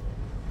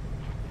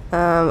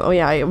 Oh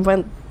yeah, I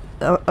went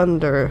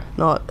under,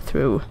 not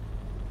through.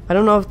 I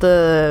don't know if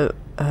the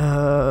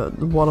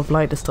wall of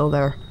light is still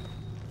there.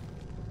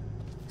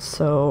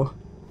 So,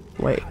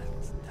 wait.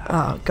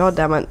 Oh, god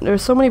damn it.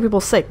 There's so many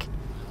people sick.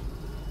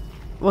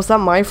 Was that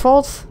my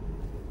fault?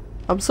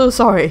 I'm so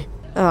sorry.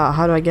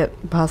 How do I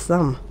get past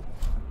them?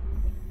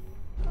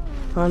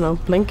 I don't know,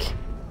 blink.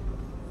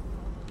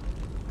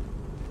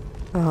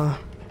 How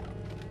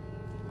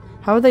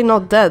are they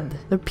not dead?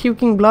 They're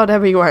puking blood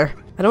everywhere.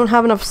 I don't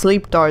have enough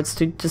sleep darts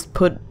to just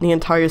put the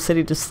entire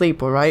city to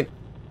sleep, alright?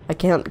 I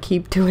can't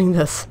keep doing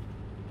this.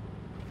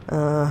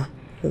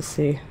 Let's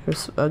see.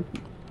 There's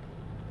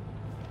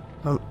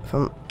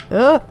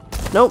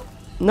nope.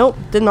 Nope,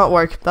 did not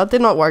work. That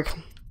did not work.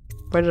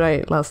 Where did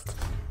I last?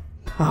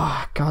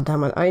 Oh, god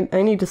damn it.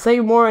 I need to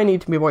save more, I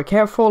need to be more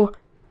careful.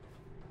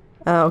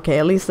 Okay,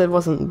 at least it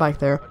wasn't back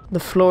there. The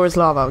floor is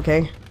lava,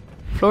 okay?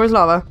 Floor is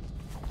lava.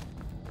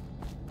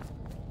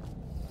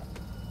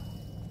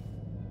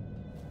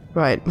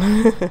 Right.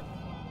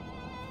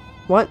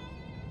 What?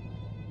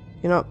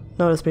 You're not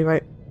noticed me,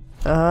 right?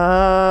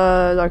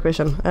 Dark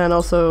vision. And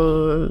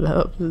also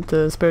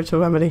the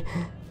spiritual remedy.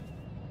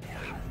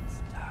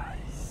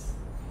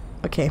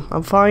 Okay,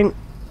 I'm fine.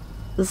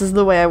 This is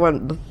the way I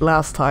went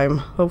last time.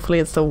 Hopefully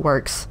it still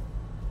works.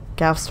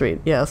 Gaff Street,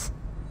 yes.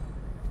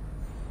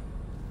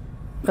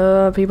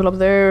 People up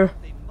there.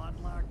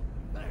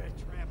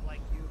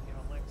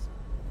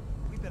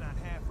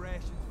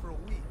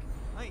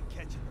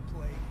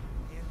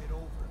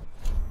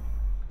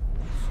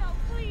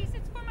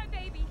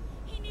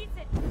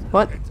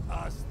 What? It's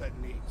us that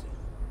needs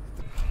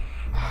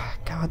it.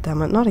 God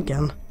damn it, not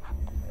again.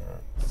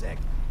 Sick?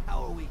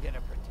 How are we gonna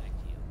protect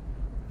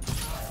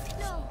you?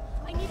 No,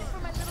 I need it for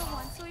my little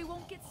one so he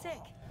won't get sick.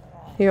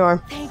 Here you are.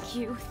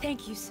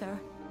 Thank you, sir.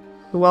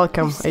 You're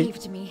welcome. You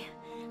saved me.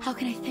 How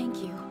can I thank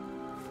you?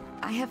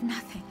 I have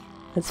nothing.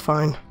 It's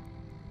fine.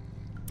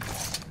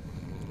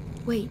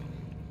 Wait,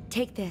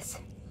 take this.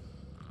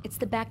 It's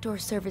the backdoor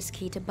service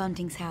key to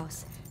Bunting's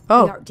house.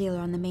 Oh. The art dealer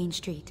on the main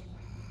street.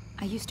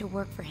 I used to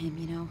work for him,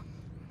 you know,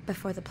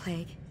 before the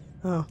plague.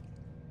 Oh.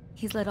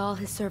 He's let all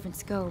his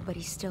servants go, but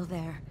he's still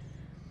there.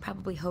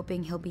 Probably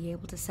hoping he'll be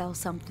able to sell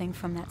something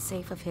from that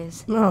safe of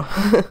his. No.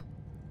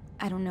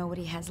 I don't know what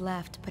he has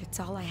left, but it's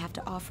all I have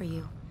to offer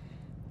you.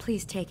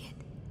 Please take it.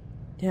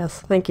 Yes,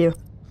 thank you.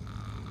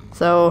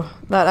 So,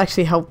 that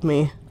actually helped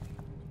me.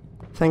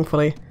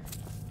 Thankfully.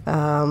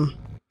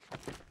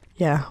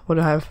 Yeah, what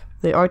do I have?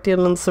 The art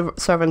dealer and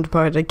servant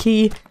provided a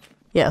key.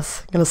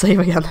 Yes, gonna save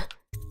again.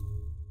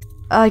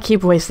 I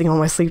keep wasting all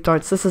my sleep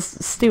darts. This is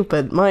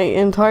stupid. My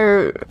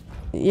entire...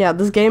 Yeah,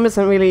 this game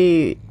isn't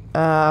really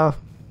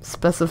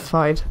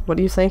specified. What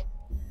do you say?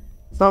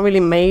 It's not really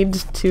made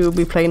to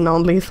be played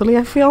non-lethally,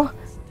 I feel.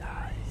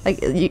 Like,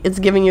 it's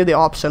giving you the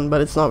option,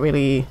 but it's not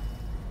really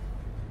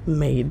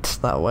made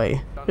that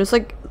way. There's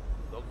like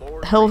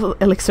health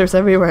elixirs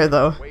everywhere,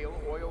 though. Whale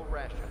oil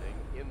rationing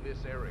in this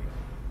area.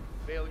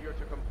 Failure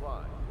to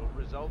comply will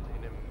result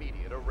in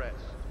immediate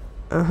arrest.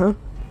 Uh-huh.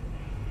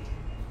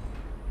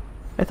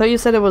 I thought you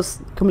said it was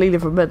completely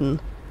forbidden.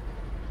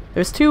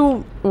 There's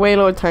 2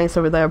 whale oil tanks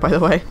over there, by the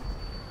way.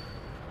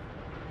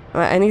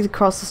 I need to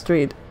cross the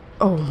street.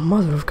 Oh,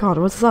 mother of God,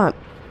 what's that?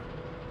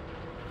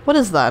 What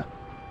is that?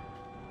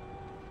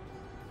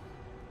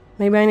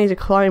 Maybe I need to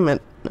climb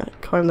it.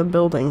 Climb the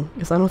building,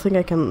 because I don't think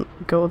I can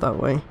go that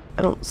way.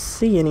 I don't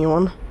see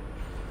anyone.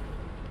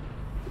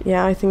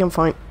 Yeah, I think I'm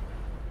fine.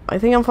 I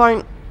think I'm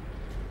fine.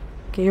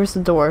 Okay, here's the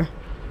door.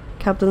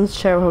 Captain's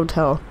Chair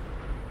Hotel.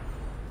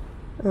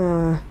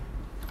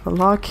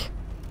 Unlock.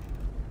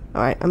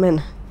 Alright, I'm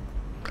in.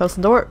 Close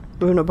the door.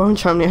 Ooh, no bone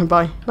charm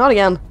nearby. Not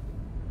again.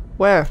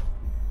 Where?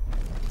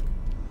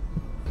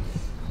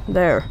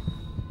 There.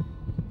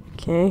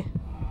 Okay.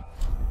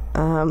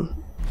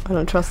 I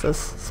don't trust this,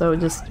 so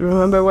just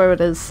remember where it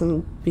is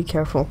and be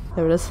careful.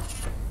 There it is.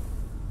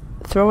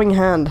 Throwing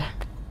hand.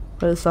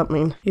 What does that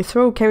mean? You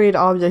throw carried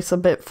objects a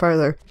bit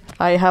further.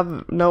 I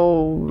have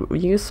no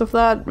use of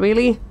that,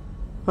 really?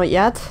 Not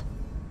yet.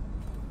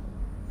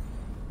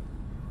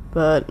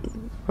 But,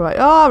 right.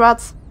 Oh,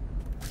 rats!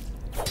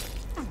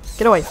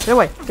 Get away, get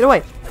away, get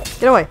away,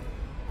 get away,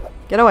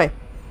 get away.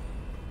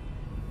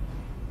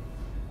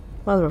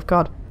 Mother of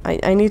God.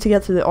 I need to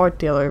get to the art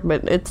dealer,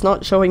 but it's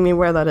not showing me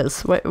where that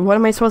is. What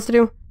am I supposed to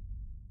do?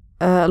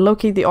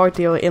 Locate the art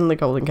dealer in the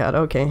Golden Cat.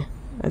 Okay.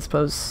 I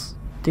suppose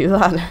do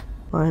that.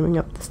 Climbing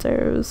up the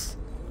stairs.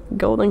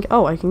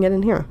 Oh, I can get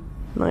in here.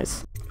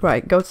 Nice.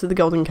 Right, go to the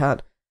Golden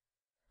Cat.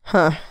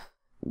 Huh.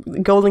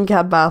 Golden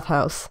Cat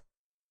bathhouse.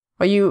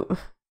 Are you...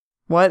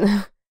 What?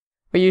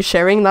 Are you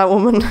sharing that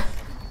woman?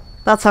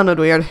 That sounded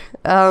weird.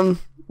 You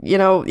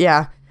know,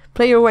 yeah.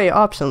 Play your way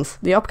options.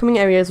 The upcoming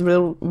area is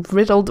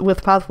riddled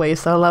with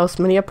pathways that allows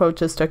many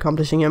approaches to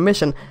accomplishing your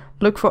mission.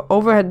 Look for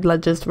overhead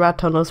ledges, rat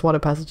tunnels, water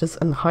passages,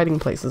 and hiding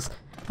places.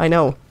 I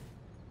know.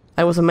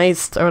 I was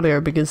amazed earlier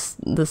because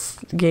this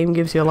game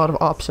gives you a lot of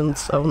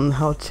options on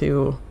how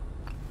to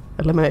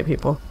eliminate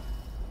people.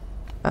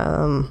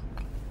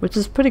 Which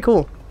is pretty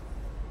cool.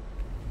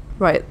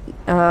 Right,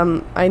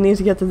 I need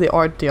to get to the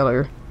art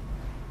dealer.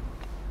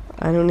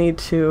 I don't need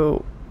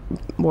to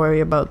worry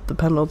about the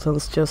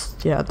Pendletons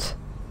just yet.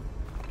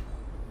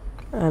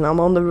 And I'm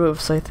on the roof,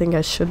 so I think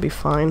I should be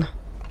fine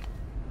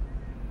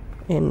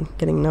in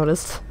getting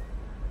noticed.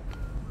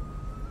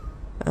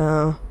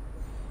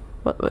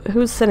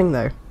 Who's sitting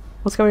there?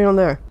 What's going on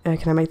there?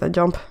 Can I make that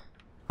jump?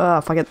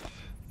 Fuck it.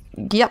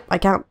 Yep, I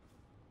can't.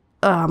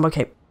 I'm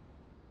okay.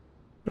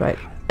 Right.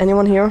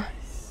 Anyone here?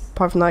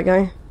 Apart from that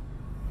guy?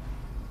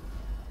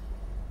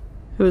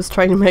 Who's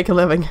trying to make a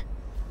living?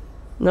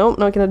 Nope,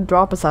 not gonna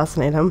drop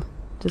assassinate him.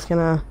 Just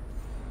gonna...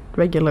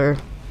 regular...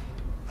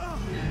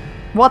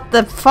 What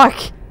the fuck?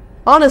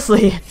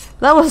 Honestly,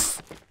 that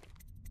was...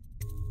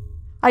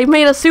 I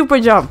made a super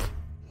jump!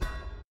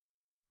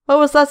 What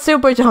was that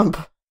super jump?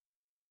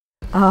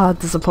 Ah,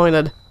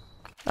 disappointed.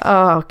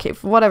 Oh, okay,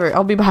 whatever,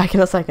 I'll be back in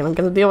a second. I'm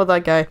gonna deal with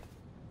that guy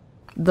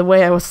the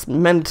way I was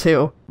meant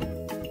to.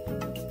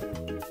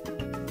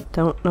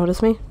 Don't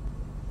notice me?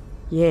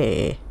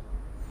 Yeah.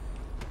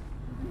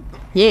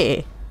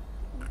 Yeah.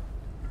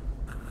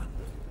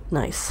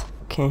 Nice.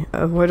 Okay,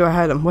 where do I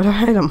hide him? Where do I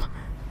hide him?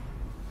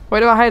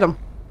 Where do I hide him?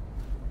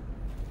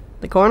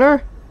 The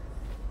corner?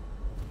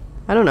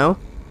 I don't know.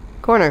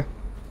 Corner.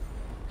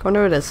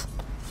 Corner it is.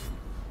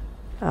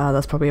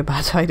 That's probably a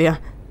bad idea.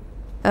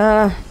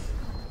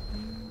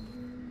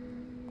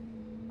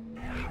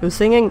 Who's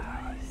singing?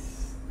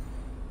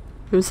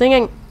 Who's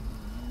singing?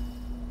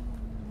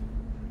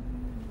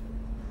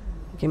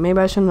 Okay, maybe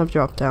I shouldn't have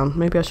dropped down.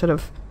 Maybe I should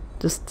have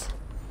just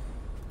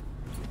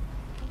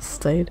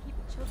stayed.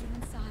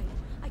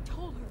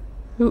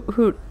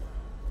 Who?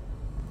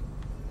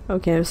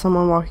 Okay, there's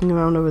someone walking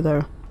around over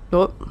there.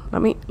 Oh,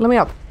 let me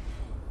up.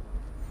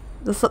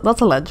 That's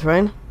a ledge,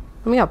 right?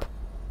 Let me up.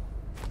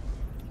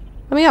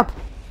 Let me up.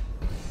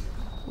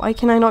 Why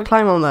can I not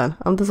climb on that?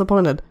 I'm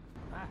disappointed.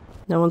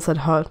 No one said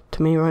huh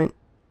to me, right?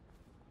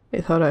 They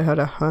thought I heard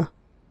a huh.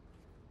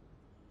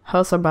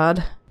 Huhs are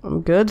bad.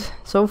 I'm good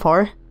so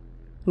far. I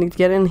need to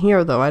get in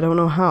here though. I don't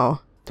know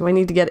how. Do I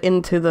need to get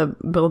into the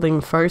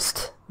building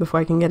first before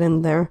I can get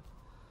in there?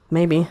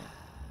 Maybe.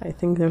 I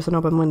think there's an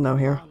open window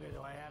here.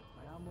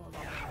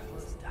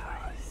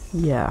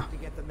 Yeah.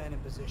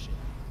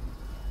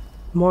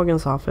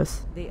 Morgan's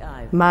office.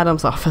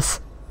 Madam's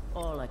office.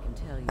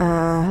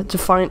 To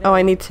find... Oh,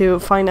 I need to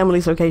find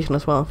Emily's location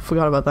as well.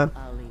 Forgot about that.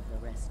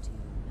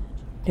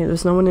 Okay,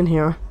 there's no one in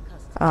here.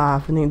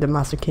 Ah, we need the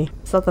master key.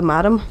 Is that the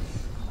madam?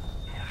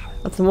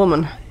 That's a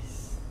woman.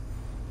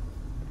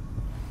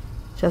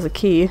 She has a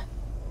key.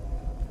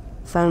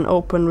 Is that an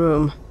open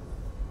room?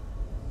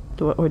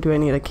 Or do I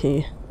need a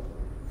key?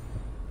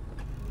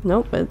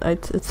 Nope,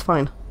 it's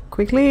fine.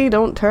 Quickly,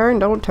 don't turn,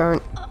 don't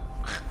turn.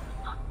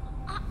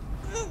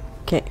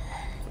 Okay.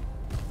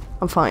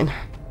 I'm fine.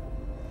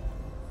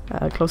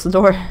 Close the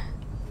door.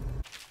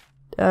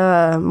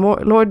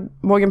 Lord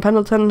Morgan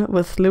Pendleton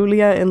with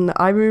Lulia in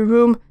the ivory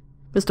room.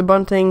 Mr.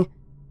 Bunting,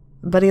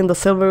 Betty in the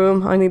silver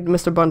room. I need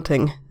Mr.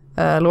 Bunting.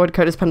 Lord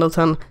Curtis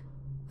Pendleton,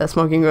 the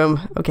smoking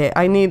room. Okay,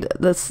 I need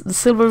the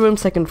silver room,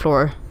 second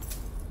floor.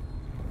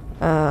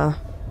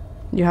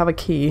 You have a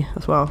key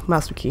as well.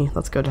 Master key.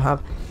 That's good to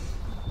have.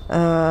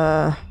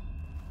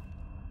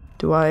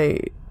 Do I...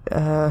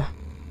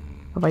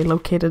 have I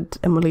located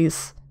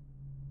Emily's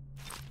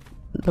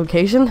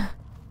location?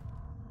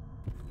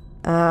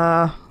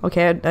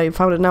 Okay, I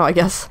found it now, I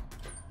guess.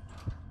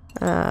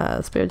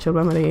 Spiritual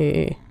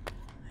remedy.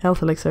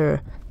 Health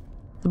elixir.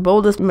 The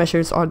boldest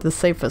measures are the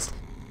safest.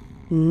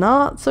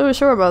 Not so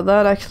sure about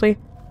that, actually.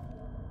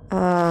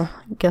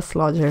 Guest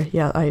lodger.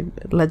 Yeah,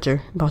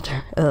 lodger.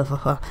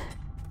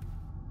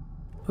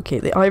 Okay,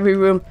 the ivory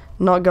room.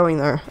 Not going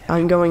there.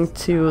 I'm going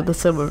to the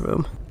silver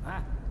room.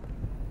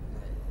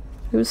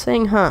 Who's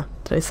saying huh?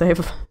 Did I save?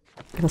 I'm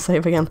gonna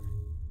save again.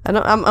 I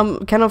know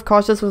I'm kind of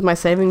cautious with my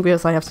saving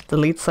because I have to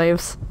delete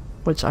saves,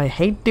 which I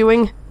hate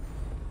doing.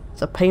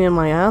 It's a pain in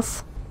my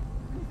ass.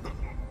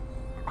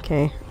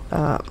 Okay,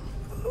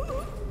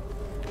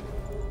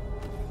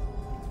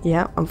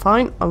 yeah, I'm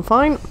fine, I'm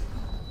fine.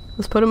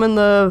 Let's put him in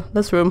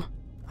this room.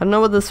 I don't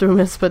know what this room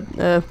is, but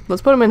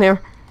let's put him in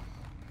here.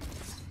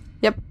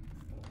 Yep.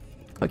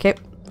 Okay,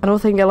 I don't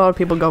think a lot of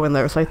people go in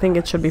there, so I think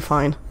it should be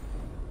fine.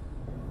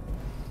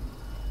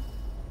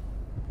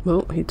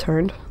 Well, he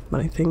turned,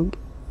 but I think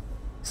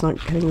he's not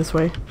heading this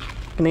way.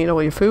 Gonna eat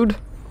all your food?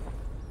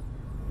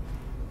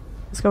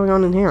 What's going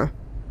on in here?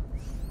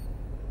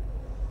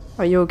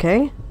 Are you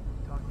okay?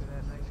 Talk to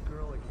that nice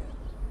girl again.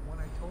 One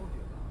I told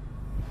you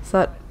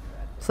about.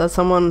 Is that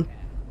someone?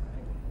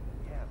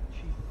 Yeah, but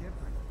she's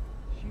different.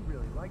 She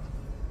really likes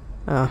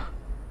me.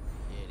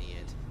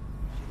 Idiot.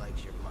 She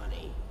likes your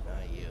money,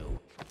 not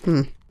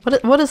you.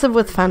 What is it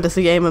with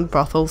fantasy game and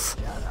brothels?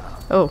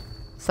 Oh,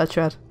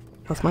 statuette.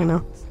 That's mine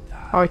now.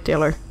 Art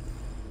dealer.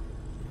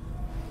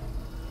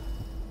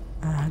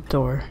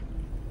 Door.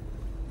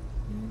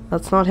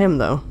 That's not him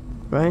though,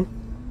 right?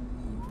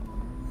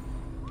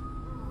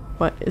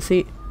 What is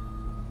he?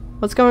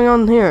 What's going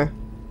on here?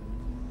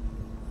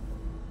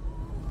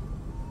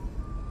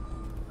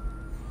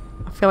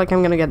 I feel like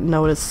I'm gonna get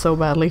noticed so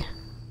badly.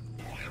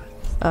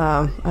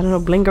 I don't know,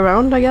 blink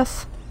around, I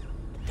guess?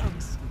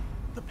 Thanks.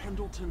 The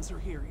Pendletons are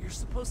here. You're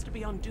supposed to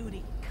be on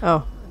duty.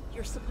 Oh.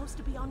 You're supposed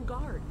to be on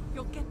guard.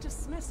 You'll get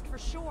dismissed for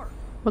sure.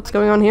 What's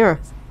going on here?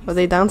 Are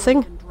they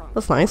dancing?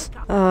 That's nice.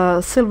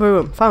 Silver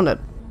room. Found it.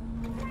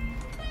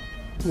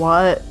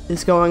 What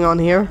is going on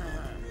here?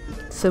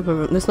 Silver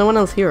room. There's no one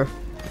else here.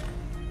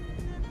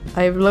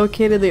 I've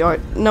located the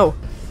art. No.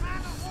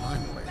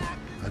 Finally.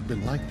 I've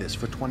been like this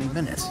for 20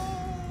 minutes.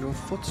 Your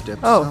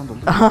footsteps Oh. sound a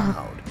little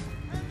loud.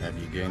 Have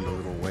you gained a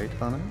little weight,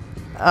 honey?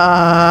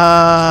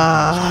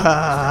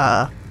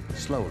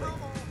 Slowly,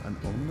 and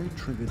only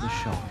trigger the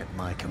shock at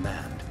my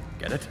command.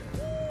 Get it?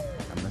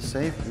 And the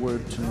safe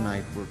word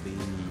tonight will be...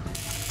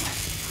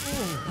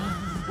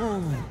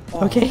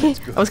 Okay,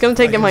 I was gonna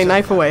take my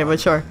knife away, but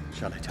sure.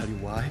 Shall I tell you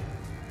why?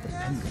 The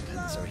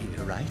Pendletons are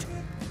here, right?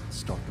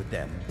 Start with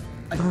them.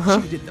 I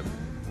cheated them,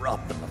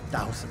 robbed them of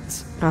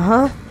thousands.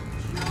 Are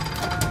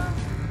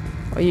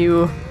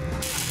you...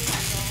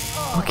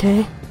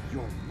 okay?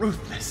 You're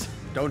ruthless.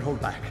 Don't hold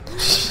back. I'll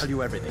tell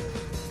you everything.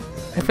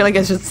 I feel like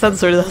I should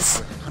censor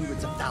this.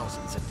 Hundreds of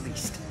thousands at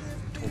least.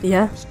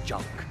 Yeah?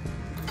 Junk.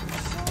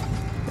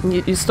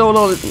 And you stole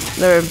all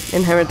their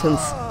inheritance.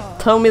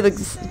 Tell me the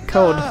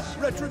code.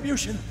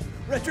 Retribution!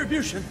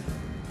 Retribution!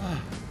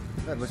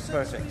 That was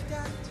perfect.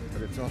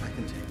 But it's all I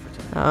can take for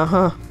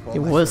tonight. It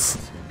was.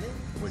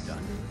 We're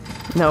done.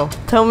 No,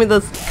 tell me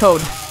the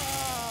code.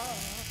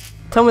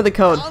 Tell me the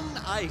code. Done,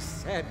 I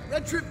said.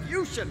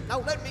 Retribution! Now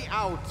let me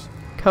out!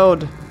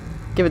 Code.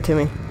 Give it to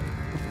me.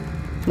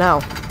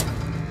 Now.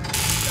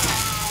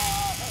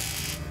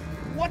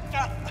 What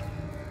the?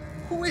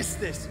 Who is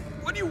this?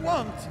 What do you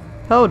want?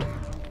 Code.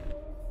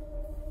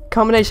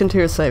 Combination to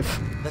your safe.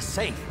 The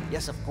safe,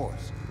 yes, of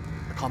course.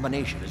 The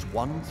combination is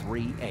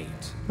 138.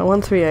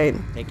 138.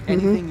 Take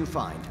anything you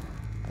find.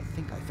 I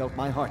think I felt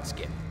my heart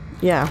skip.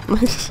 Yeah.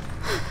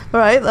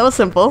 Alright, that was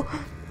simple.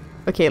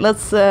 Okay,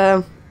 let's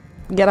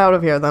get out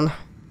of here then.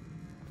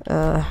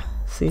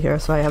 See here,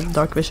 so I have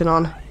dark vision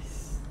on.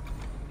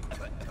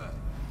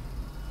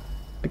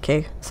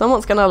 Okay,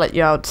 someone's gonna let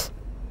you out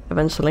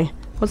eventually.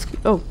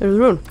 Oh, there's a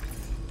rune.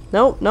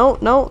 No, no,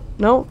 no,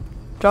 no.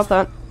 Drop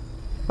that.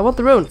 I want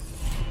the rune.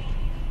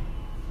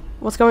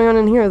 What's going on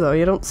in here though?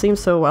 You don't seem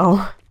so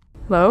well.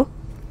 Hello?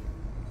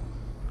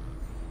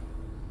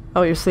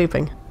 Oh, you're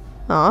sleeping.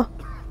 Aw.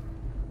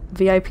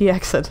 VIP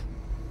exit.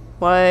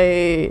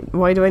 Why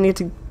do I need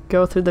to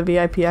go through the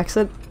VIP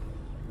exit?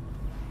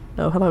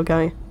 Oh, hello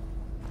guy.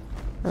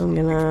 I'm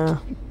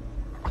gonna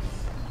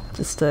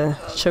just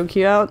choke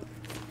you out.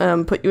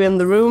 Put you in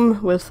the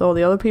room with all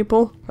the other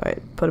people.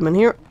 Alright, put him in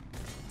here.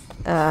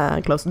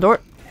 Close the door.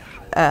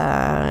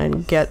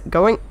 Get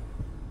going.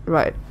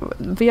 Right,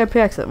 VIP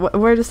exit.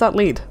 Where does that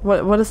lead?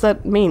 What does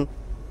that mean?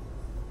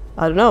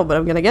 I don't know, but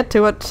I'm gonna get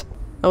to it.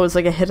 Oh, it's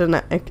like a hidden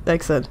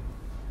exit.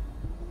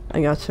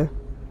 I gotcha.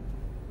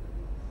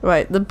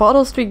 Right, the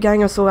Bottle Street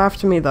gang are still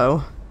after me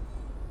though.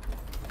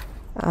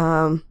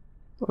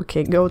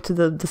 Okay, go to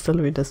the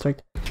distillery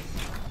district.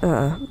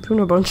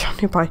 Bruno Bone Charm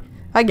nearby.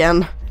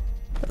 Again.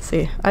 Let's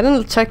see. I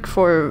didn't check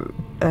for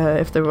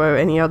if there were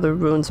any other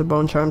runes or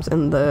bone charms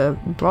in the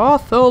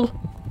brothel.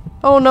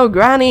 Oh no,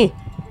 Granny!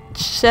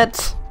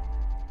 Shit.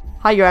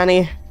 Hi,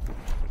 Granny.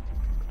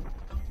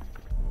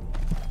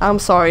 I'm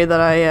sorry that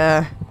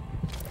I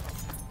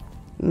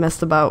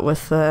messed about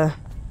with Come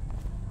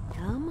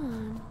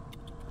on.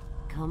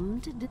 Come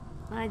to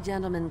my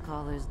gentlemen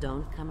callers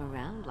don't come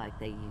around like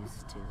they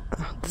used to.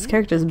 This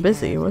character is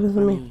busy. What does it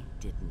mean?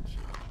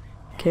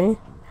 Okay.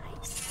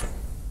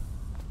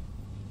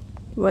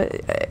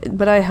 What?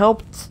 But I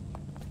helped.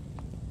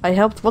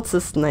 What's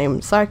his name?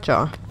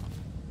 Sackjaw.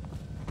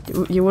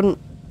 You wouldn't.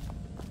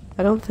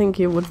 I don't think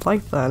you would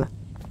like that.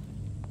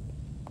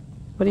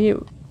 What do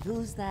you?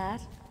 Who's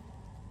that?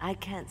 I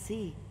can't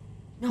see.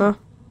 No, huh?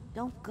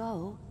 Don't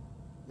go.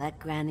 Let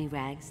Granny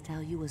Rags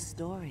tell you a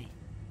story.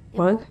 It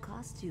What? won't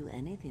cost you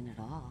anything at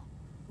all.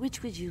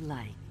 Which would you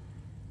like?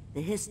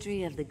 The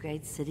history of the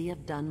great city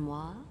of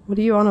Dunwall? What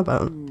are you on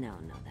about? No,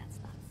 that's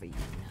not for you. No.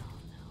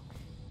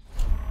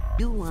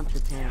 You want the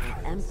tale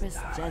of Empress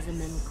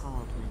Jessamine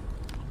Caldwin.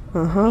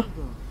 Uh-huh.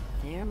 Eagle,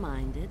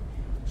 fair-minded,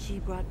 she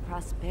brought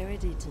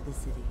prosperity to the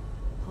city,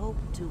 hope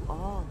to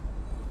all.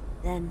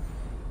 Then,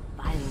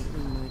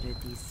 violently murdered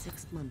these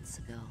 6 months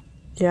ago.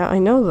 Yeah, I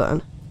know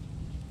that.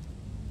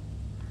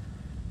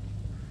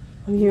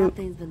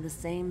 Nothing's been the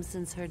same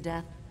since her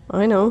death.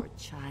 I know. Poor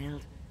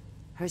child.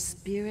 Her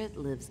spirit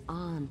lives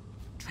on,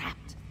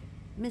 trapped,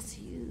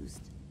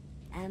 misused.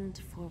 And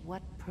for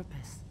what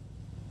purpose?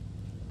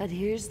 But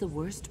here's the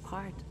worst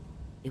part.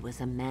 It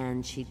was a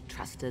man she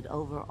trusted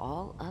over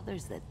all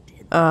others that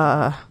did.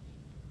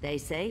 They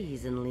say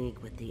he's in league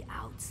with the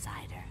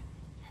outsider.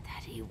 And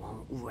that he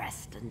won't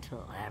rest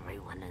until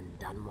everyone in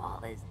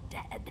Dunwall is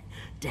dead.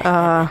 Dead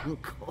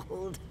and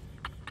cold.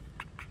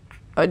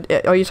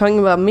 Are you talking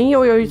about me,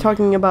 or are you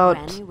talking about...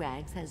 Granny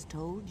Rags has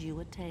told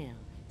you a tale,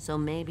 so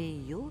maybe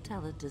you'll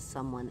tell it to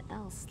someone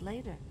else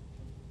later.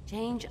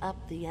 Change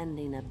up the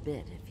ending a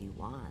bit if you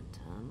want,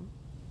 huh?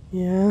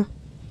 Yeah.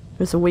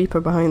 There's a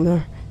weeper behind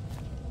there.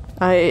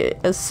 I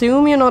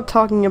assume you're not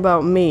talking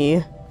about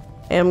me.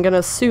 I'm gonna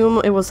assume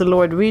it was the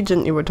Lord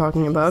Regent you were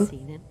talking about.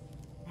 Seen him?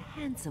 The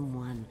handsome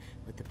one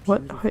with the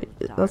What?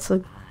 That's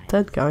a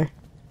dead guy.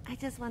 I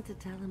just want to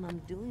tell him I'm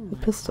doing my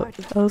Pistol.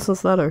 part.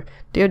 Allison's letter.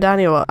 Dear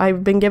Daniel,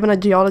 I've been given a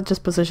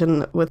geologist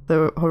position with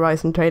the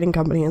Horizon Trading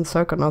Company in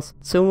Serkonos.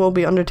 Soon we'll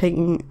be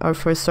undertaking our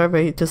first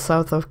survey just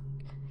south of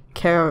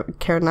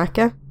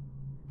Karnaka.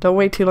 Don't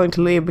wait too long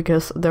to leave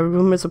because there are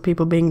rumors of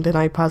people being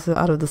denied passage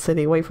out of the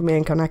city. Wait for me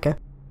in Karnaka.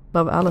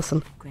 Love,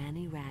 Allison.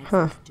 Granny Rags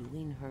is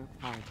doing her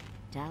part.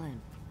 Tell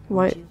him.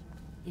 Why? You,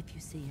 if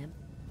you see him.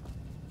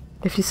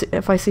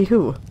 If I see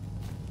who?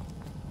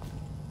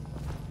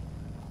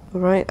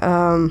 Right,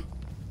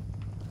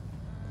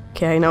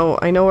 okay, I know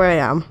where I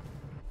am.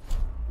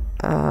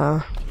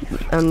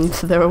 And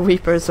there are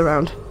weepers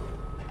around.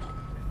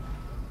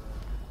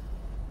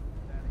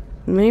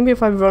 Maybe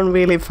if I run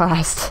really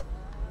fast,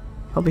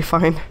 I'll be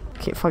fine.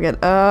 Okay, fuck it.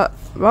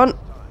 Run!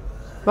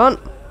 Run!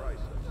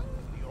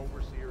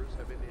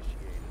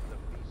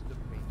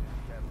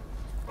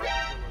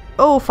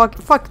 Oh, fuck,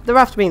 they're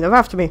after me,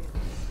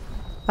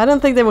 I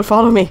didn't think they would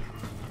follow me.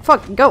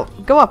 Fuck, go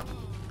up!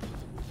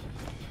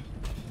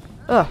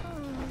 Ugh.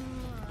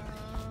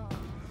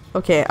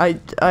 Okay,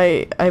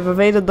 I've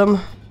evaded them.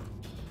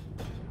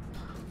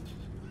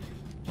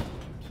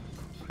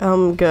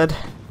 Good.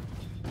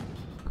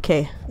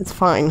 Okay, it's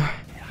fine.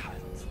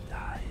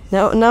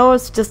 Now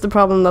it's just the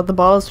problem that the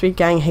Bottle Street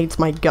gang hates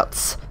my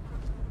guts.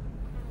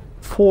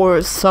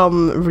 For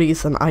some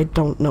reason, I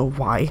don't know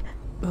why.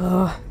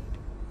 Ugh.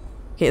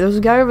 Okay, there's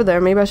a guy over there,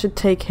 maybe I should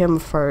take him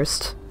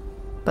first.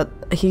 But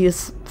he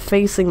is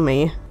facing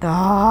me.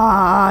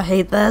 I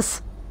hate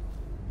this.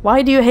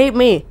 Why do you hate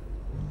me?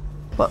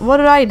 What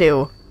did I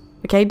do?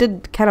 Okay, I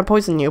did kind of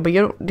poison you, but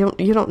you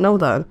don't know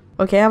that.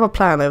 Okay, I have a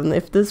plan, and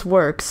if this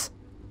works,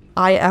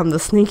 I am the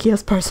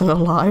sneakiest person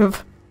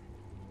alive,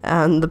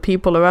 and the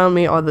people around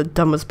me are the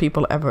dumbest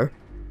people ever.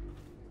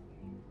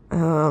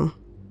 Yeah,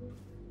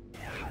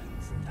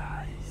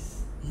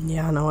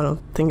 no, I don't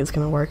think it's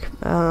gonna work.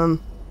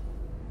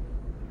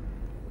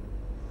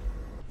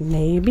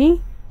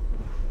 Maybe?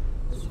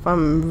 If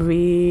I'm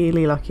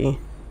really lucky.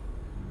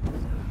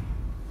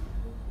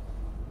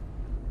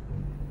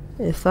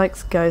 If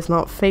that guy's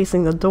not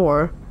facing the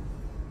door,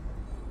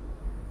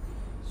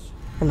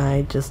 and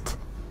I just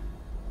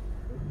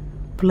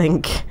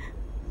blink.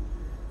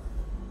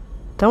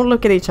 Don't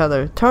look at each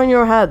other. Turn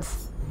your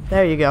heads.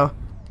 There you go.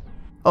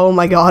 Oh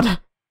my god.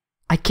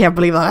 I can't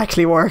believe that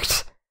actually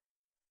worked.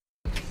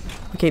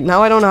 Okay,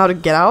 now I don't know how to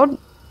get out,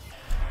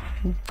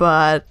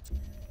 but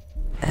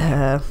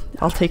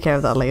I'll take care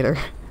of that later.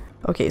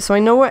 Okay, so I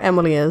know where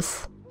Emily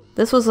is.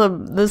 This was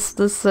this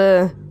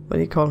what do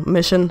you call it?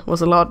 Mission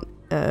was a lot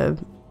it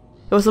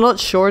was a lot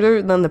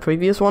shorter than the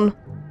previous one.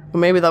 Or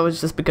maybe that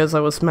was just because I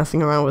was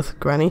messing around with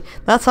Granny.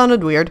 That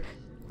sounded weird.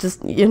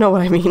 Just, you know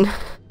what I mean.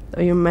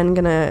 Are you men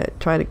gonna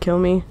try to kill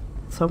me?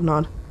 Let's hope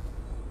not.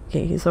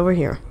 Okay, he's over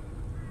here.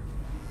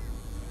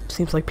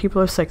 Seems like people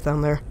are sick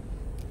down there.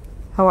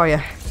 How are you?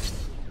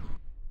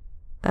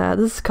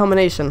 This is a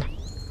combination.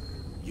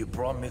 You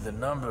brought me the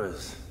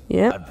numbers.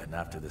 Yeah. I've been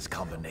after this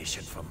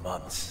combination for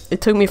months.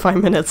 It took me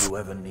 5 minutes. If you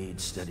ever need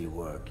steady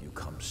work, you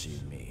come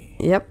see me.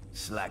 Yep.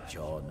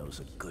 Slackjaw knows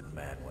a good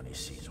man when he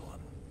sees one.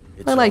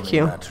 I like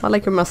you. I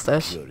like your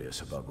mustache. I'm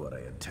curious about what I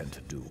intend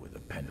to do with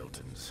the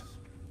Pendletons.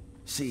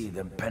 See,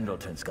 them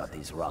Pendletons got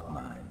these rock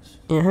mines.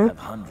 Have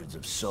hundreds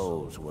of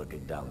souls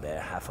working down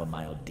there 1/2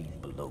 mile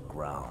deep below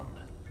ground.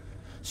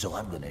 So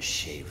I'm gonna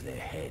shave their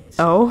heads,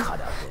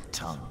 cut out their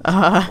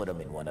tongues, put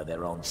them in one of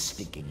their own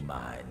stinking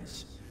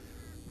mines.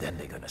 Then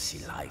they're gonna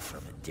see life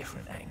from a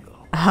different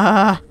angle.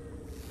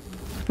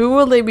 Who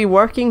will they be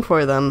working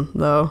for then,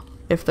 though,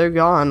 if they're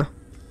gone?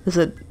 Is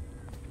it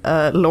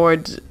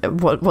Lord,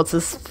 what's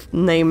his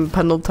name,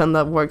 Pendleton,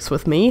 that works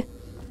with me.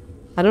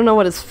 I don't know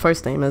what his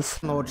first name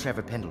is. Lord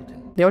Trevor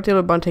Pendleton. The ordeal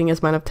of Bunting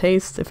is man of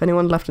taste. If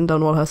anyone left in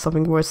Dunwall has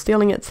something worth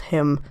stealing, it's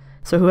him.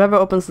 So whoever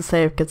opens the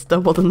safe gets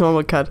double the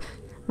normal cut.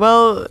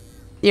 Well,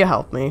 you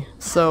helped me,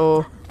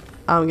 so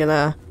I'm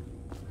gonna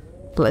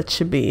let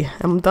you be.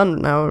 I'm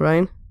done now,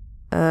 right?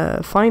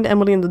 Find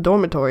Emily in the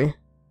dormitory.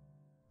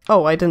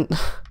 Oh, I didn't...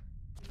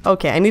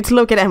 Okay, I need to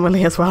look at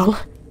Emily as well.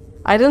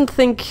 I didn't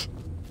think...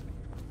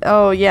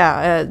 Oh,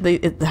 yeah,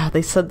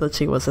 they said that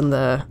she was in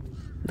the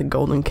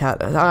Golden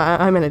Cat.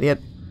 I'm an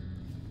idiot.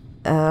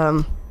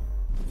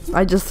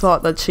 I just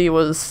thought that she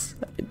was...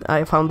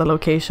 I found the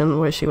location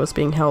where she was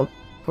being held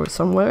or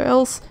somewhere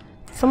else.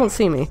 Someone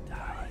see me.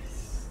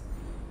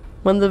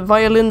 When the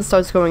violin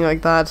starts going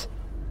like that,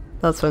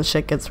 that's when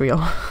shit gets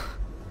real.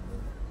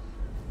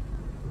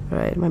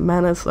 Right, my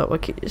manners... Oh,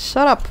 okay,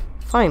 shut up!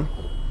 Fine.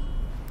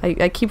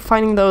 I keep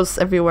finding those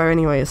everywhere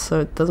anyway,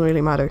 so it doesn't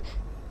really matter.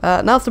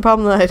 Now it's the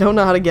problem that I don't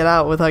know how to get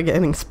out without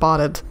getting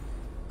spotted.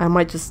 I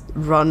might just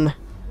run.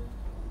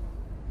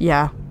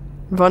 Yeah,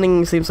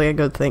 running seems like a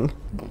good thing.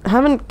 I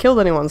haven't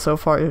killed anyone so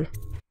far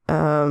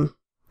in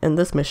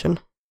this mission.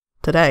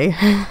 Today.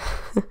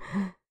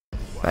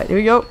 Right, here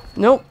we go.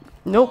 Nope,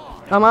 nope,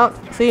 I'm out.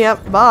 See ya,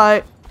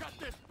 bye.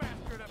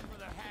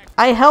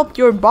 I helped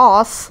your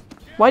boss.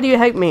 Why do you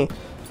hate me?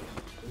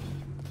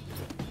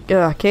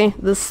 Okay,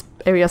 this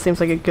area seems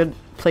like a good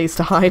place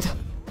to hide.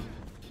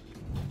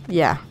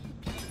 Yeah.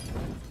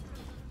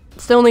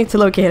 Still need to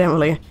locate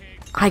Emily.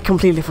 I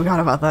completely forgot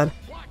about that.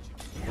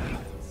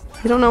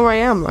 You don't know where I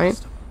am, right?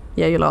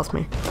 Yeah, you lost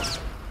me.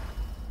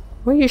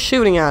 Where are you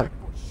shooting at?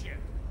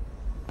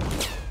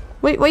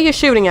 Wait, what are you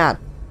shooting at?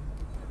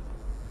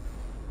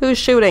 Who's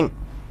shooting?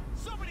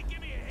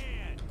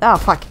 Ah,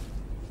 fuck.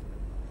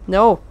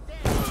 No.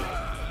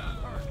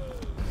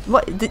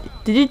 What? Did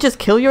you just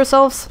kill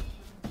yourselves?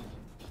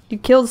 You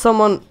killed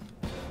someone,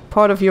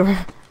 part of your...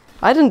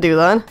 I didn't do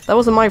that. That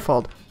wasn't my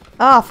fault.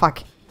 Ah,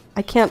 fuck.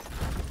 I can't...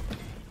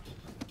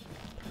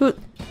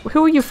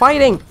 Who are you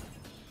fighting?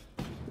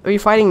 Are you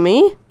fighting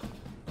me?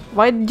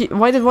 Why did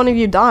one of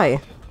you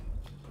die?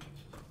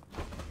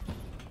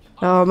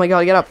 Oh my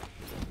god, get up.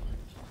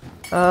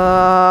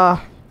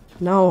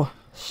 No.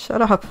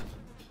 Shut up.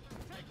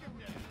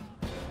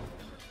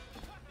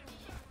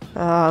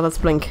 Let's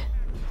blink.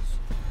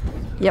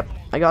 Yep,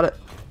 I got it.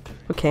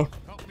 Okay.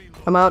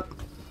 I'm out.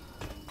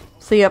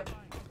 See ya.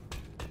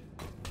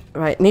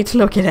 Right, need to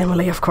locate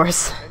Emily, of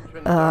course.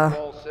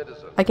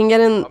 I can get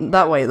in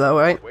that way though,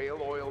 right?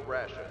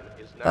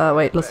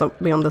 Wait, let's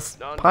not be on this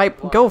pipe.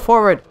 Go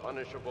forward!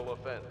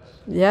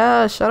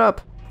 Yeah, shut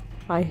up.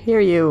 I hear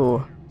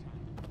you.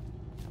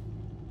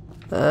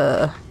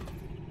 What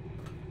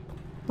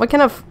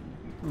kind of...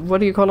 what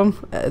do you call them?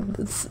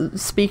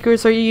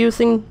 Speakers are you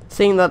using?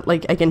 Seeing that,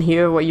 like, I can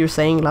hear what you're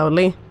saying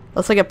loudly?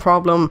 That's like a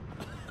problem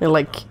in,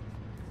 like,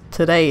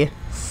 today.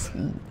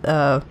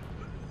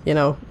 You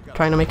know,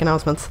 trying to make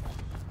announcements.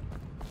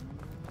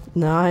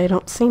 No, I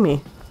don't see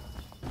me.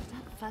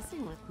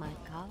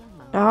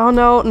 Oh,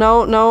 no,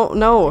 no, no,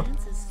 no.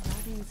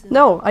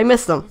 No, I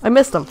missed them. I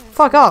missed them.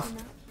 Fuck off.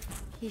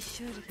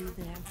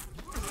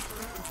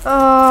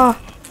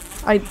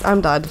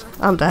 I'm dead.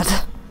 I'm dead.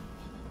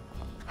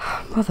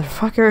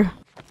 Motherfucker.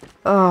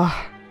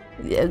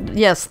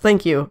 Yes,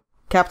 thank you,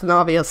 Captain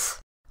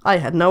Obvious. I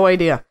had no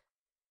idea.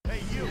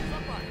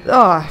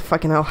 Oh,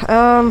 fucking hell.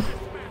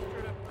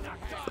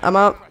 I'm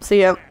out.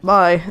 See ya.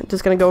 Bye.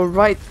 Just gonna go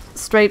right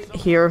straight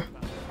here.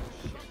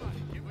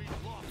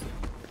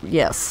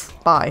 Yes.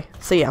 Bye.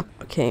 See ya.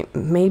 Okay,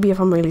 maybe if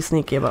I'm really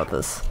sneaky about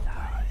this.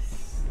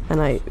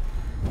 And I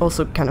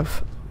also kind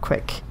of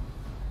quick.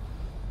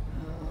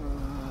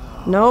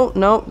 No,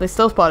 no, they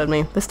still spotted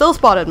me. They still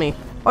spotted me.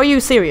 Are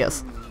you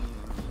serious?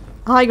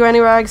 Hi, Granny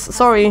Rags.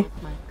 Sorry.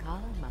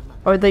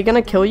 Are they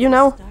gonna kill you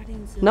now?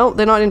 No,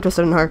 they're not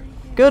interested in her.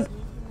 Good.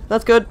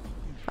 That's good.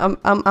 I'm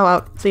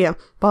out. See ya.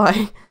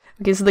 Bye.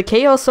 Okay, so the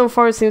chaos so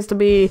far seems to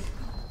be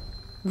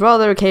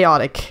rather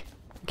chaotic.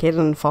 Okay,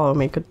 didn't follow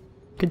me. Good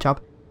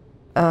job.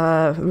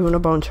 Rune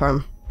of Bone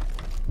Charm.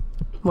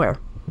 Where?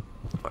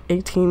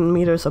 18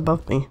 meters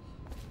above me.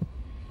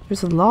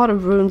 There's a lot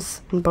of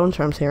runes and bone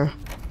charms here.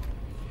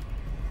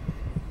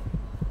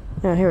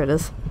 Yeah, here it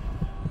is.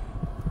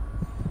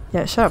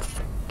 Yeah, shut up.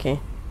 Okay.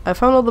 I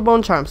found all the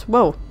bone charms.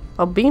 Whoa.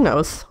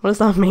 Albinos? What does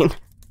that mean?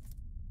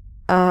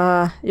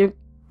 You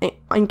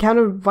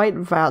encountered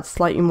white rats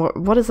slightly more.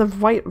 What is a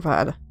white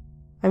rat?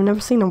 I've never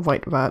seen a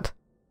white rat.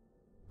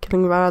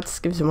 Killing rats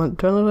gives you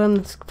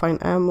adrenaline. Find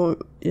ammo.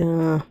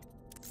 Yeah.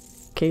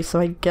 Okay, so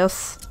I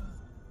guess...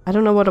 I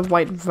don't know what a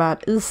white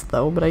rat is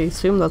though, but I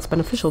assume that's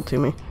beneficial to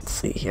me. Let's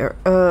see here.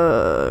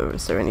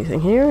 Is there anything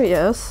here?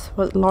 Yes.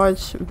 What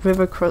large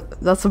river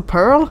that's a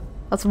pearl?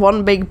 That's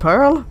one big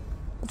pearl?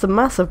 That's a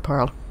massive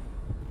pearl.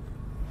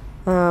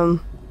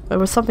 There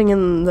was something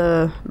in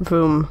the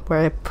room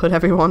where I put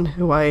everyone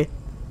who I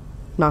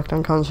knocked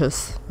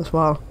unconscious as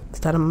well. Is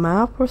that a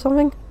map or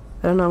something?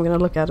 I don't know, I'm gonna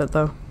look at it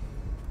though.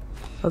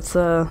 That's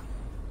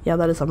yeah,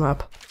 that is a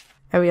map.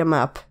 Area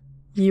map.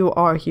 You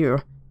are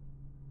here.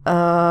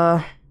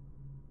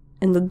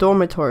 In the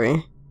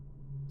dormitory.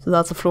 So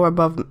that's a floor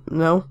above...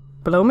 No?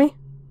 Below me?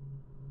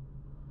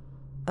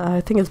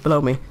 I think it's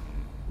below me.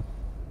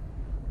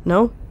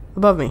 No?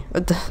 Above me.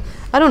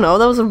 I don't know,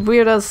 that was a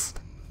weird as...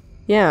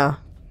 Yeah.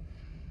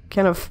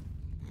 Kind of...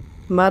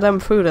 Madame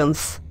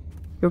Prudence.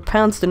 Your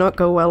pants do not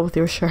go well with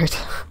your shirt.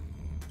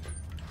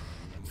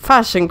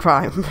 Fashion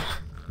crime.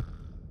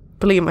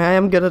 Believe me, I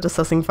am good at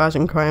assessing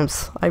fashion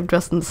crimes. I've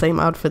dressed in the same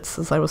outfits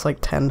since I was like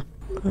 10.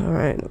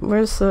 Alright,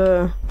 where's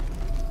the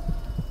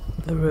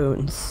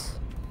ruins?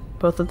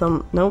 Both of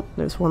them? Nope,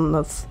 there's one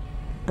that's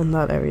in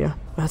that area.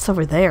 That's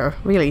over there,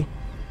 really.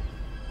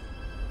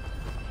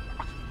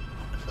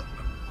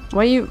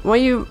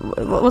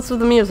 What's with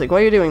the music?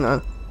 Why are you doing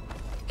that?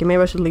 Okay,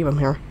 maybe I should leave him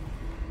here.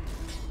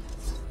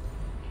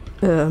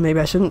 Maybe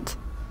I shouldn't.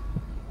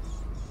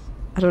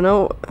 I don't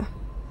know.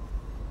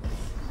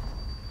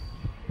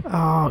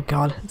 Oh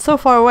god, it's so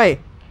far away.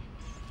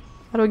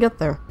 How do I get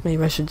there?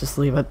 Maybe I should just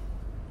leave it.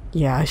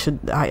 Yeah, I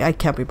should. I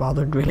can't be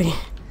bothered, really.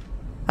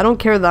 I don't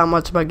care that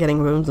much about getting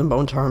runes and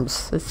bone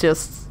charms. It's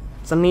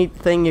a neat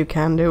thing you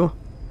can do.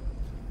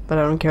 But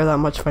I don't care that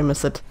much if I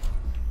miss it.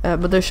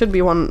 But there should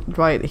be one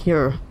right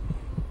here.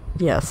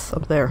 Yes,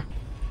 up there.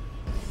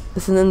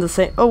 Isn't in the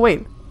same... Oh,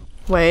 wait.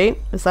 Wait,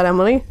 is that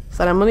Emily? Is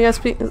that Emily I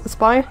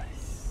spy?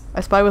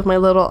 I spy with my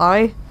little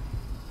eye.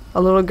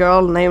 A little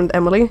girl named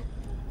Emily.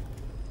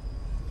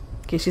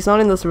 Okay, she's not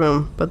in this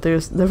room, but the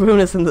rune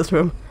is in this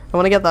room. I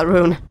want to get that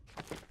rune.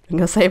 I'm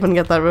gonna save and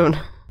get that rune.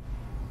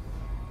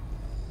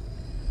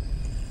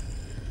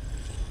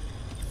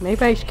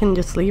 Maybe I can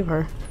just leave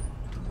her.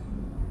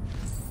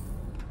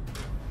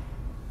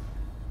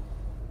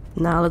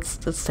 Nah, let's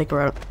take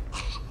her out.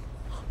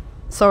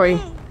 Sorry.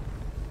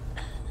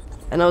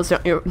 I know it's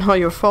not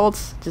your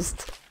fault.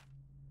 Just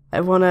I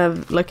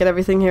wanna look at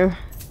everything here.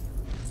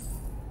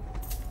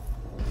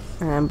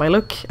 And by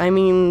look, I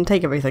mean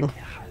take everything.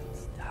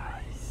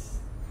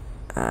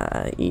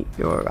 Eat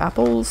your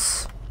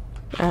apples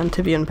and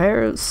Tibian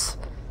pears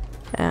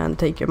and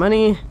take your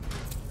money.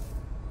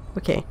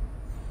 Okay.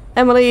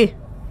 Emily!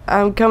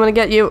 I'm coming to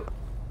get you.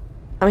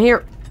 I'm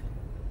here.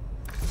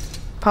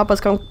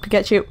 Papa's coming to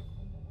get you.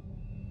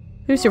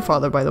 Who's your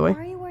father, by the way? Why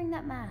are you wearing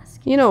that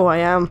mask? You know who I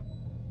am.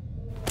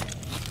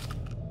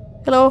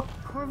 Hello?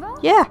 Corvo?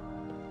 Yeah.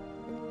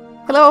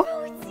 Hello?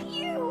 Oh, it's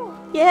you!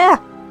 Yeah.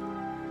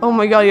 Oh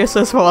my god, you're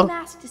so small.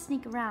 Mask to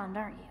sneak around,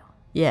 aren't you?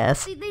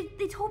 Yes.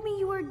 They told me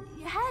you were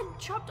head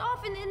chopped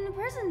off and in the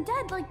prison,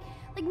 dead, like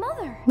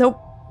Mother. Nope.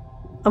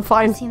 I'm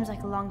fine. It seems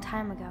like a long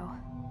time ago.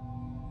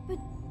 But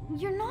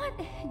you're not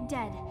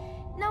dead.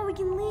 Now we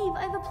can leave.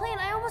 I have a plan.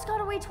 I almost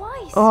got away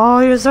twice. Oh,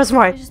 you're so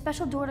smart. There's a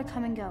special door to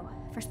come and go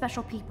for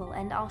special people,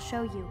 and I'll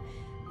show you.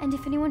 And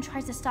if anyone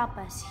tries to stop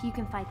us, you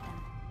can fight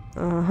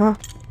them. Uh-huh.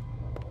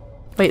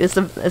 Wait, is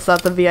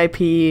that the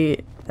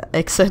VIP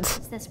exit?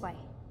 It's this way.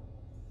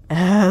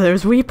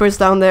 There's weepers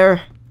down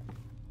there.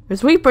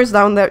 There's weepers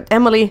down there.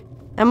 Emily.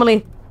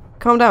 Emily.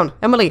 Calm down.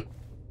 Emily.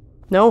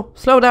 No,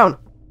 slow down.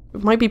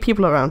 There might be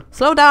people around.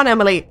 Slow down,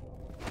 Emily.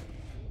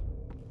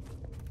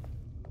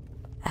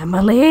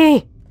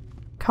 Emily.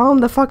 Calm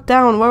the fuck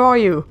down. Where are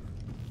you?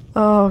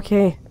 Oh,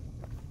 okay.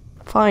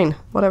 Fine.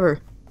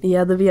 Whatever.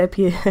 Yeah, the VIP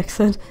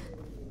exit.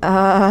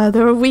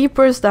 There are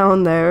weepers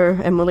down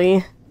there,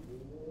 Emily.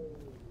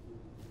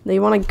 They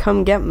want to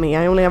come get me.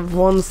 I only have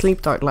one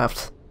sleep dart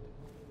left.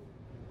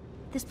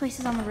 This place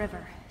is on the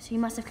river, so you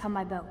must have come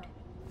by boat.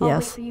 I'll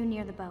wait for you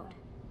near the boat.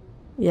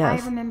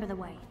 Yes. I remember the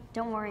way.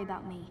 Don't worry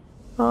about me.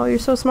 Oh, you're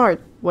so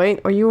smart.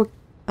 Wait, are you...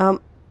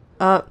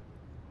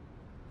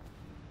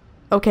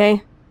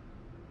 Okay.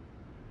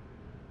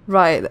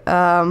 Right,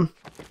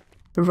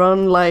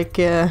 run like,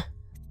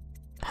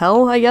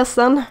 hell, I guess,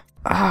 then?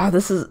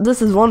 This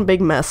is one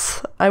big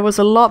mess. I was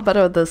a lot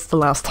better at this the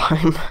last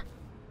time.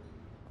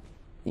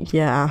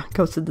 Yeah,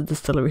 go to the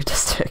distillery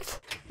district.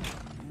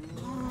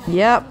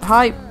 Yeah,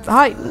 hi,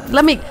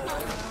 let me...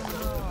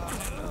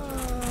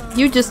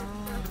 You just...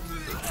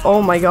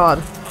 Oh my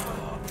god.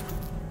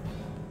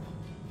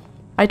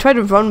 I tried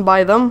to run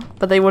by them,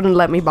 but they wouldn't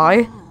let me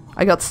by.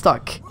 I got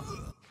stuck.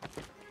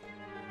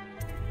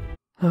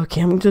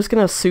 Okay, I'm just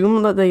gonna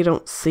assume that they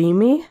don't see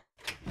me.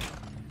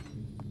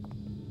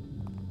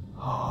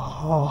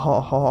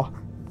 Oh.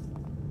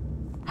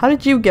 How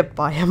did you get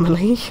by,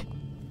 Emily?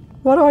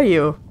 What are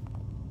you?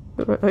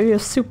 Are you a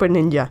super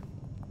ninja?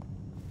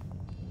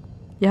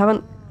 You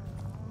haven't...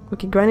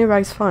 Okay, Granny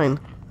Rag's fine.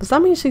 Does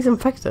that mean she's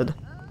infected?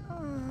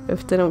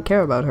 If they don't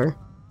care about her.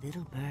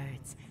 Little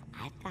birds,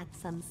 I've got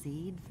some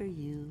seed for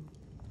you.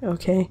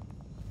 Okay.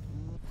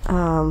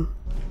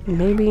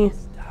 Maybe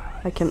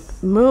I can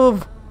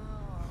move.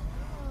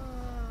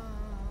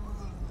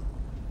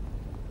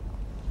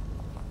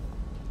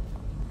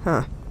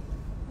 Huh.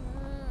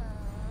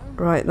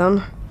 Right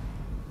then.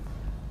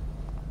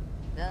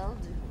 They'll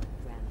do what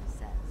Granny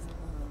says.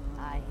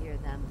 I hear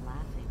them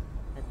laughing,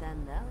 but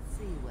then they'll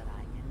see what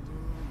I can do.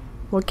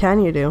 What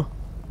can you do?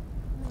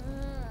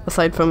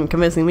 Aside from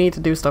convincing me to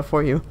do stuff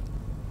for you.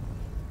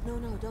 No,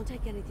 don't Don't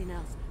take anything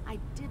else. I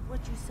did what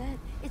you said.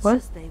 It's What?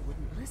 just they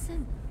wouldn't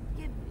listen.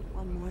 Give me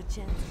one more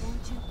chance,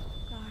 won't you,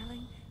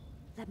 darling?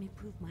 Let me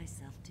prove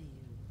myself to you.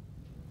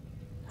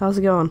 How's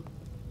it going?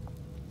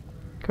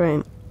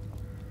 Great.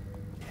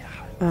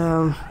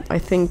 I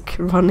think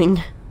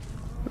running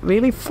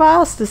really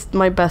fast is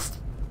my best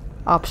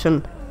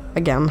option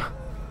again.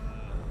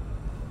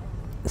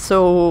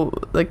 So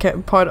the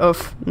part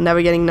of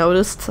never getting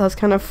noticed has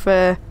kind of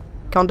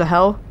gone to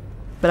hell,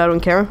 but I don't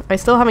care. I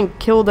still haven't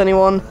killed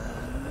anyone.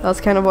 That's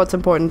kind of what's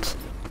important.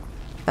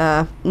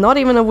 Not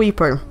even a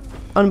Weeper,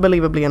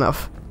 unbelievably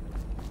enough.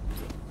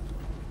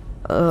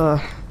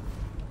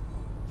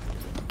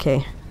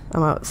 Okay,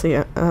 I'm out. See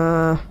ya.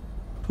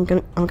 I'm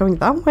going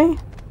that way?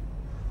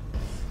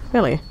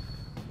 Really?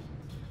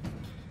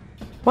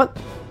 What?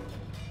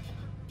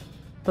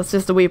 That's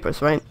just the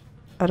Weepers, right?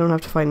 I don't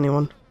have to fight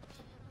anyone.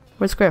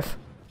 Where's Griff?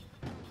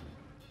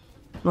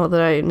 Not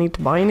that I need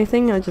to buy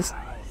anything, I just...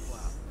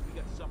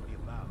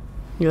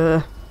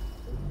 Yeah.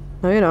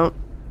 No, you don't.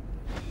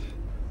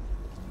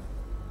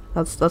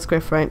 That's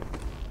Griff, right?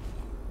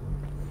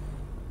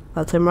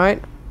 That's him,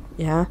 right?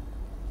 Yeah.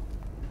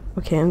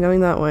 Okay, I'm going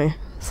that way.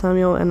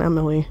 Samuel and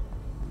Emily.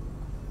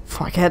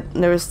 Fuck it.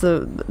 There's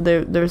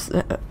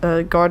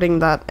guarding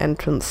that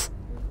entrance.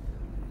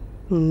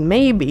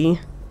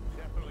 Maybe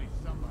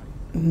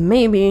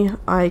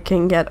I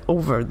can get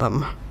over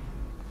them.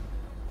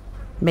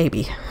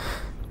 Maybe.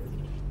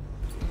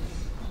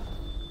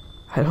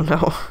 I don't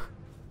know.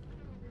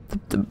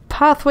 The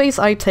pathways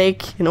I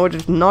take in order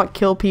to not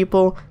kill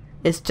people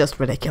is just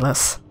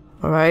ridiculous.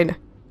 Alright?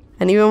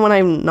 And even when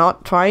I'm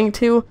not trying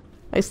to,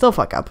 I still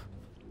fuck up.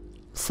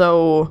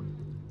 So,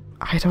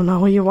 I don't know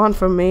what you want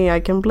from me. I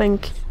can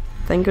blink.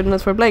 Thank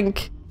goodness for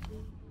blink.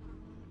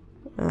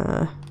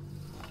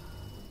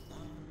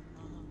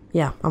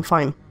 Yeah, I'm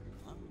fine.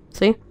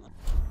 See?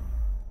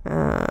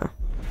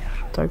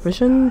 Dark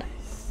vision.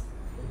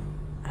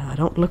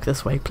 Don't look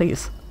this way,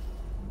 please.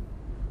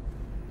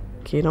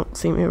 Okay, you don't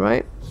see me,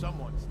 right?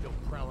 Someone's still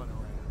prowling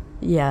around.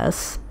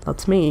 Yes,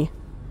 that's me.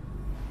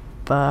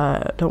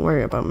 But don't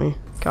worry about me.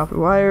 Copper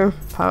wire,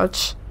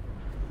 pouch.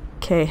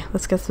 Okay,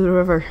 let's get to the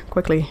river,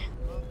 quickly.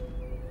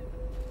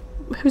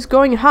 Who's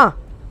going, huh?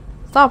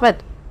 Stop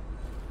it!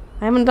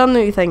 I haven't done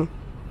anything.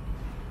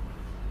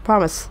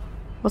 Promise.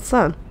 What's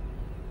that?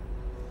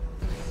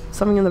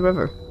 Something in the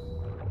river.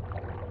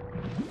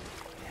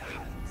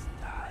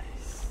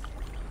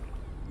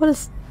 What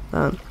is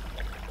that?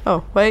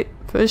 Oh, wait.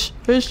 Fish,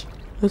 fish.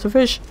 There's a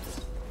fish.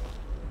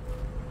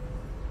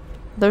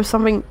 There's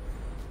something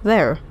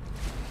there.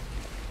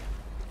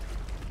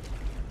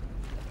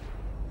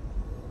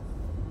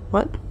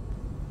 What?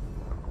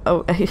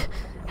 Oh,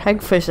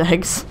 hagfish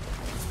eggs.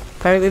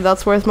 Apparently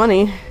that's worth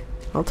money.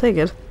 I'll take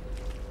it.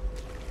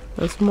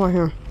 There's more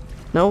here.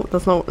 No,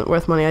 that's not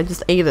worth money. I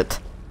just ate it.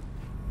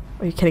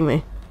 Are you kidding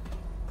me?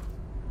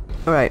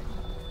 Alright.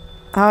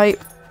 Hi.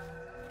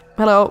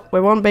 Hello.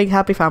 We're one big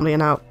happy family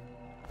now.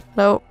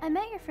 Hello. I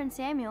met your friend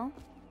Samuel.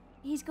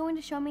 He's going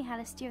to show me how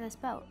to steer this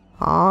boat.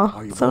 Aw,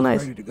 Are you so both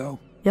nice. ready to go?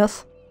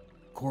 Yes.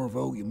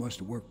 Corvo, you must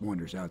have worked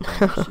wonders out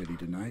there in the city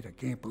tonight. I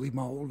can't believe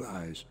my old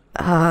eyes.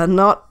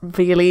 Not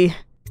really.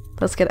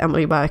 Let's get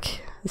Emily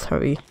back. Let's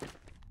hurry.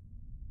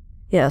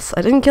 Yes,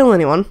 I didn't kill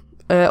anyone.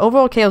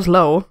 Overall chaos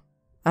low.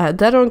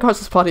 Dead or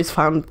unconscious bodies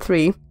found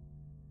 3.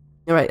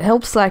 Alright,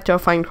 help Slackjaw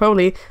find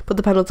Crowley, put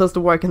the Pendletons to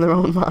work in their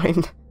own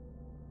mind.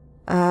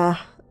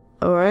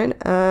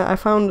 Alright, I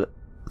found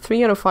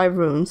 3 out of 5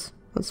 runes.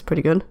 That's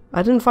pretty good.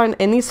 I didn't find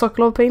any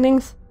Sokolov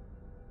paintings,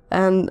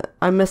 and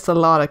I missed a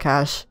lot of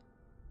cash.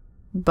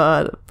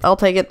 But I'll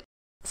take it.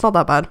 It's not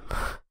that bad.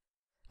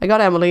 I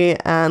got Emily,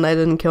 and I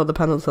didn't kill the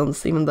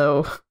Pendletons, even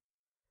though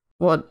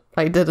what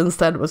I did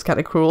instead was kind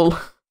of cruel.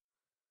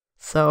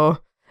 So,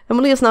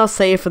 Emily is now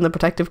safe in the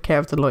protective care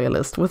of the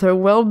Loyalist. With her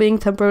well-being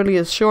temporarily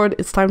assured,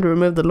 it's time to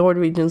remove the Lord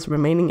Regent's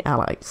remaining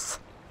allies.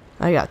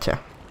 I gotcha.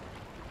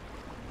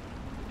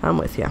 I'm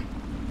with ya.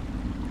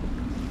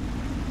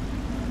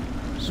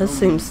 So This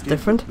seems you did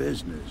different.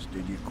 Business,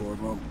 did you,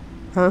 Corvo?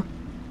 Huh?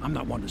 I'm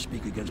not one to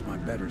speak against my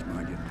betters,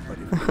 mind you, but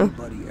if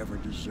anybody ever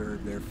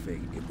deserved their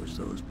fate, it was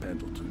those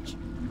Pendletons.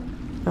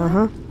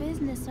 What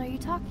business are you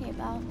talking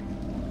about?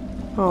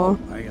 Oh.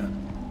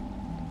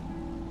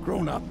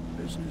 Grown-up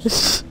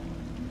business.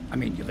 I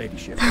mean, your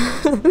ladyship.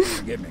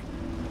 Forgive me.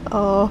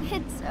 Oh.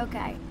 It's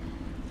okay.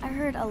 I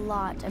heard a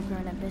lot of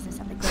grown-up business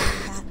at the Golden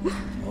Cat.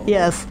 Oh,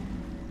 Yes.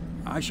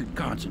 I should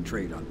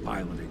concentrate on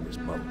piloting this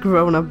boat.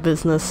 Grown-up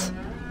business.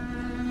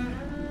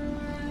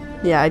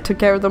 Yeah, I took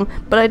care of them,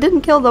 but I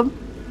didn't kill them.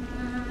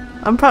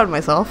 I'm proud of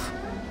myself.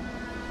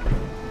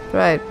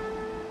 Right.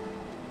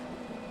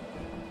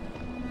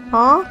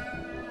 Aw.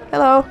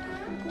 Hello.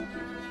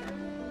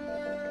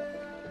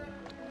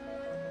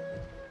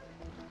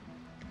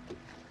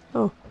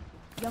 Oh.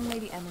 Young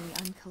Lady Emily,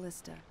 I'm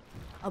Callista.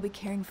 I'll be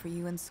caring for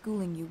you and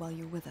schooling you while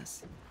you're with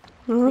us.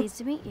 Pleased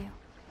to meet you.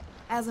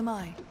 As am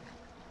I.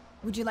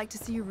 Would you like to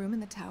see your room in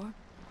the tower?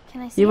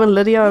 Can I see You it? and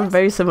Lydia are Yes,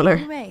 very similar.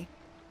 You may.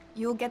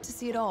 You'll get to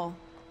see it all.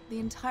 The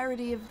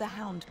entirety of the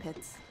Hound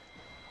Pits.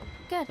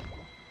 Good.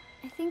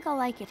 I think I'll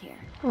like it here.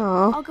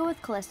 Aww. I'll go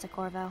with Callista,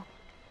 Corvo.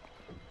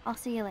 I'll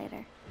see you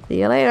later. See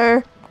you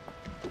later.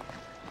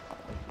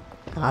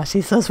 Ah,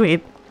 she's so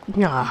sweet.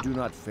 Ah. You do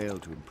not fail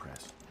to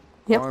impress.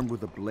 Yep. Armed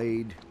with a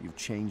blade, you've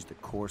changed the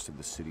course of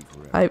the city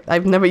forever.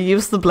 I've never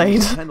used the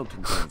blade.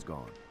 Pendleton is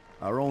gone.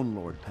 Our own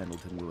Lord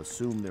Pendleton will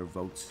assume their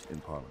votes in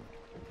Parliament.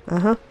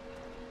 Uh-huh.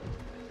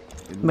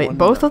 In Wait, one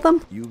both night, of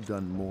them? You've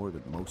done more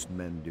than most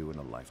men do in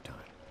a lifetime.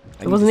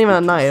 It wasn't even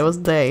a night, it was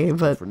day,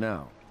 but... For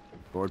now,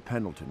 Lord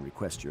Pendleton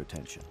requests your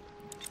attention.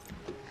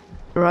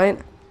 Right?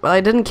 Well,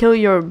 I didn't kill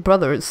your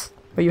brothers.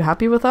 Are you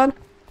happy with that?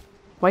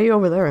 Why are you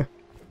over there?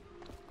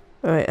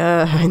 Alright,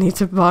 I need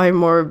to buy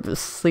more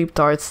sleep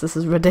darts. This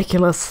is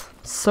ridiculous.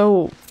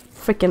 So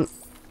freaking...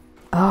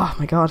 Oh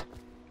my god.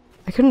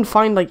 I couldn't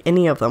find, like,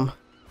 any of them.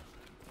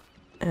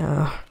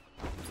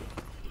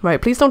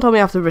 Right, please don't tell me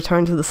I have to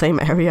return to the same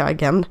area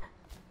again.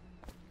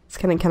 It's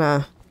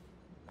kinda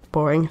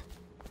boring.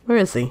 Where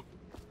is he?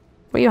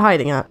 Where are you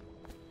hiding at?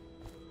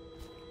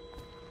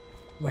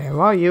 Where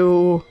are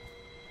you?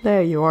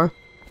 There you are.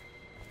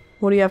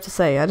 What do you have to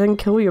say? I didn't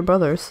kill your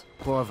brothers.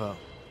 Corvo,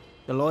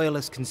 the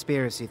Loyalist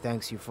conspiracy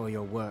thanks you for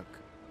your work.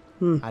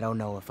 I don't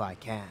know if I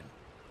can.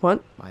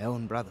 What? My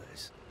own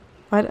brothers.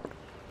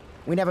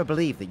 We never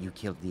believed that you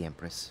killed the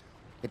Empress.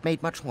 It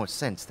made much more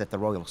sense that the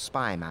Royal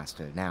Spy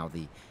Master, now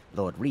the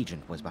Lord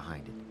Regent, was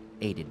behind it,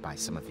 aided by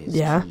some of his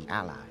key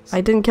allies.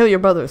 I didn't kill your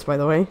brothers, by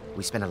the way.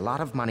 We spent a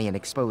lot of money and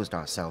exposed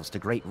ourselves to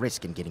great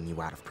risk in getting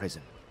you out of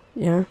prison.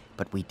 Yeah.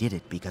 But we did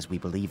it because we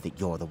believe that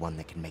you're the one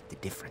that can make the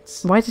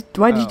difference. Why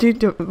did you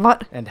do...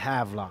 What? And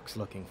Havelock's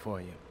looking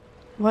for you.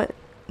 What?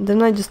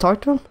 Didn't I just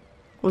talk to him?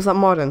 Was that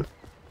Martin?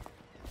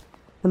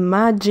 The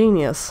mad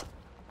genius.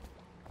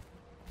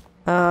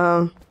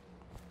 Okay.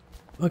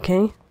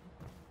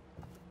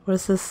 What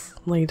is this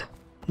lead?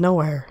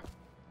 Nowhere.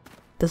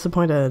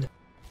 Disappointed.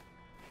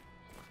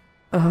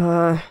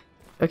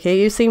 Okay,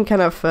 you seem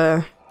kind of,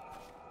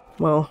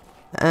 well,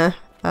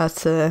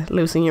 at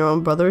losing your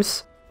own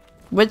brothers.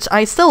 Which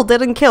I still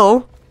didn't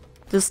kill.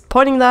 Just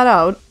pointing that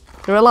out.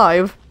 They're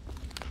alive.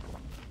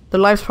 Their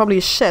lives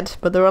probably shit,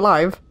 but they're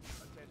alive.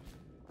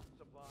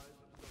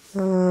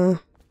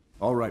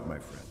 All right, my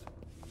friend.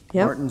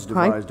 Yep. Martin's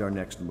devised our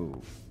next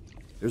move.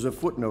 There's a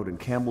footnote in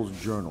Campbell's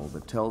journal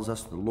that tells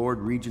us the Lord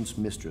Regent's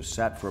mistress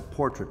sat for a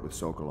portrait with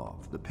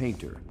Sokolov, the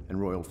painter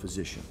and royal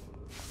physician.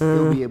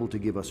 He'll be able to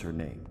give us her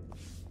name.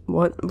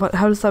 What?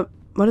 How does that...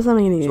 What does that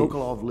mean?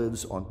 Sokolov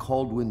lives on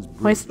Caldwin's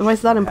Bridge. Why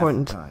is that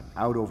important? Time,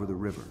 out over the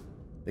river.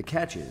 The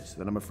catch is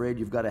that I'm afraid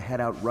you've got to head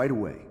out right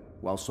away,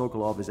 while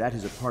Sokolov is at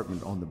his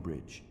apartment on the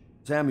bridge.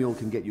 Samuel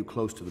can get you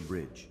close to the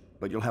bridge,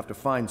 but you'll have to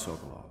find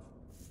Sokolov.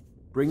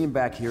 Bring him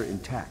back here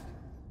intact,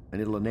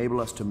 and it'll enable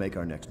us to make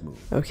our next move.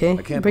 Okay,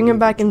 bring him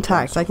back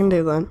intact, I can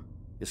do that.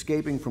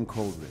 Escaping from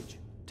Coldridge,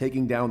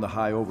 taking down the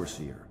High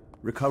Overseer,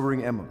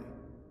 recovering Emily.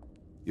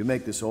 You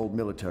make this old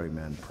military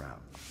man proud.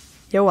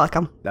 You're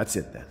welcome. That's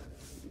it then.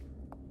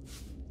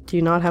 Do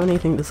you not have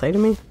anything to say to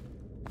me?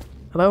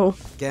 Hello?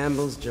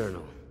 Gamble's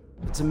journal.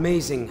 It's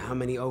amazing how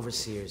many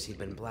overseers he'd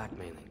been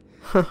blackmailing.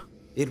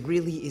 It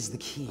really is the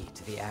key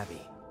to the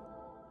Abbey.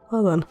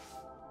 Well then.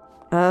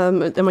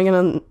 Am I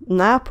gonna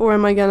nap or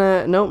am I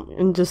gonna... Nope,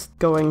 I'm just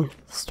going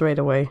straight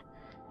away.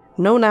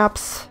 No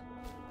naps.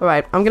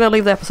 Alright, I'm gonna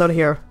leave the episode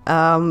here.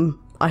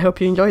 I hope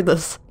you enjoyed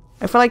this.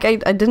 I feel like I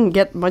didn't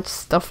get much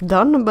stuff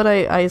done, but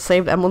I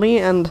saved Emily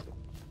and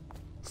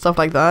stuff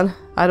like that.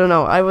 I don't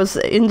know, I was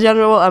in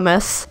general a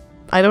mess.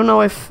 I don't know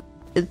if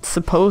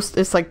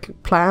it's like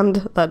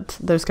planned that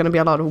there's gonna be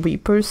a lot of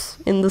weepers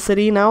in the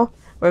city now,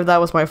 or if that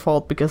was my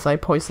fault because I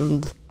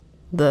poisoned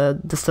the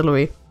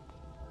distillery.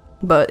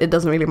 But it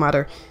doesn't really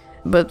matter.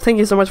 But thank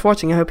you so much for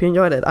watching, I hope you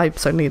enjoyed it. I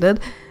certainly did.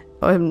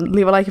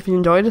 Leave a like if you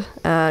enjoyed,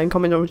 and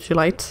comment on what you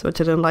liked, what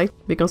you didn't like.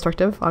 Be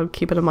constructive, I'll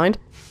keep it in mind.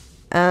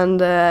 And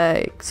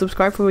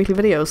subscribe for weekly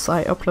videos,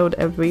 I upload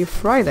every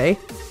Friday.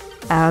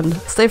 And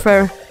stay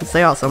fair,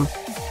 stay awesome.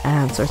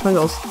 And Sir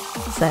Smuggles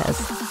says,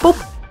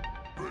 boop!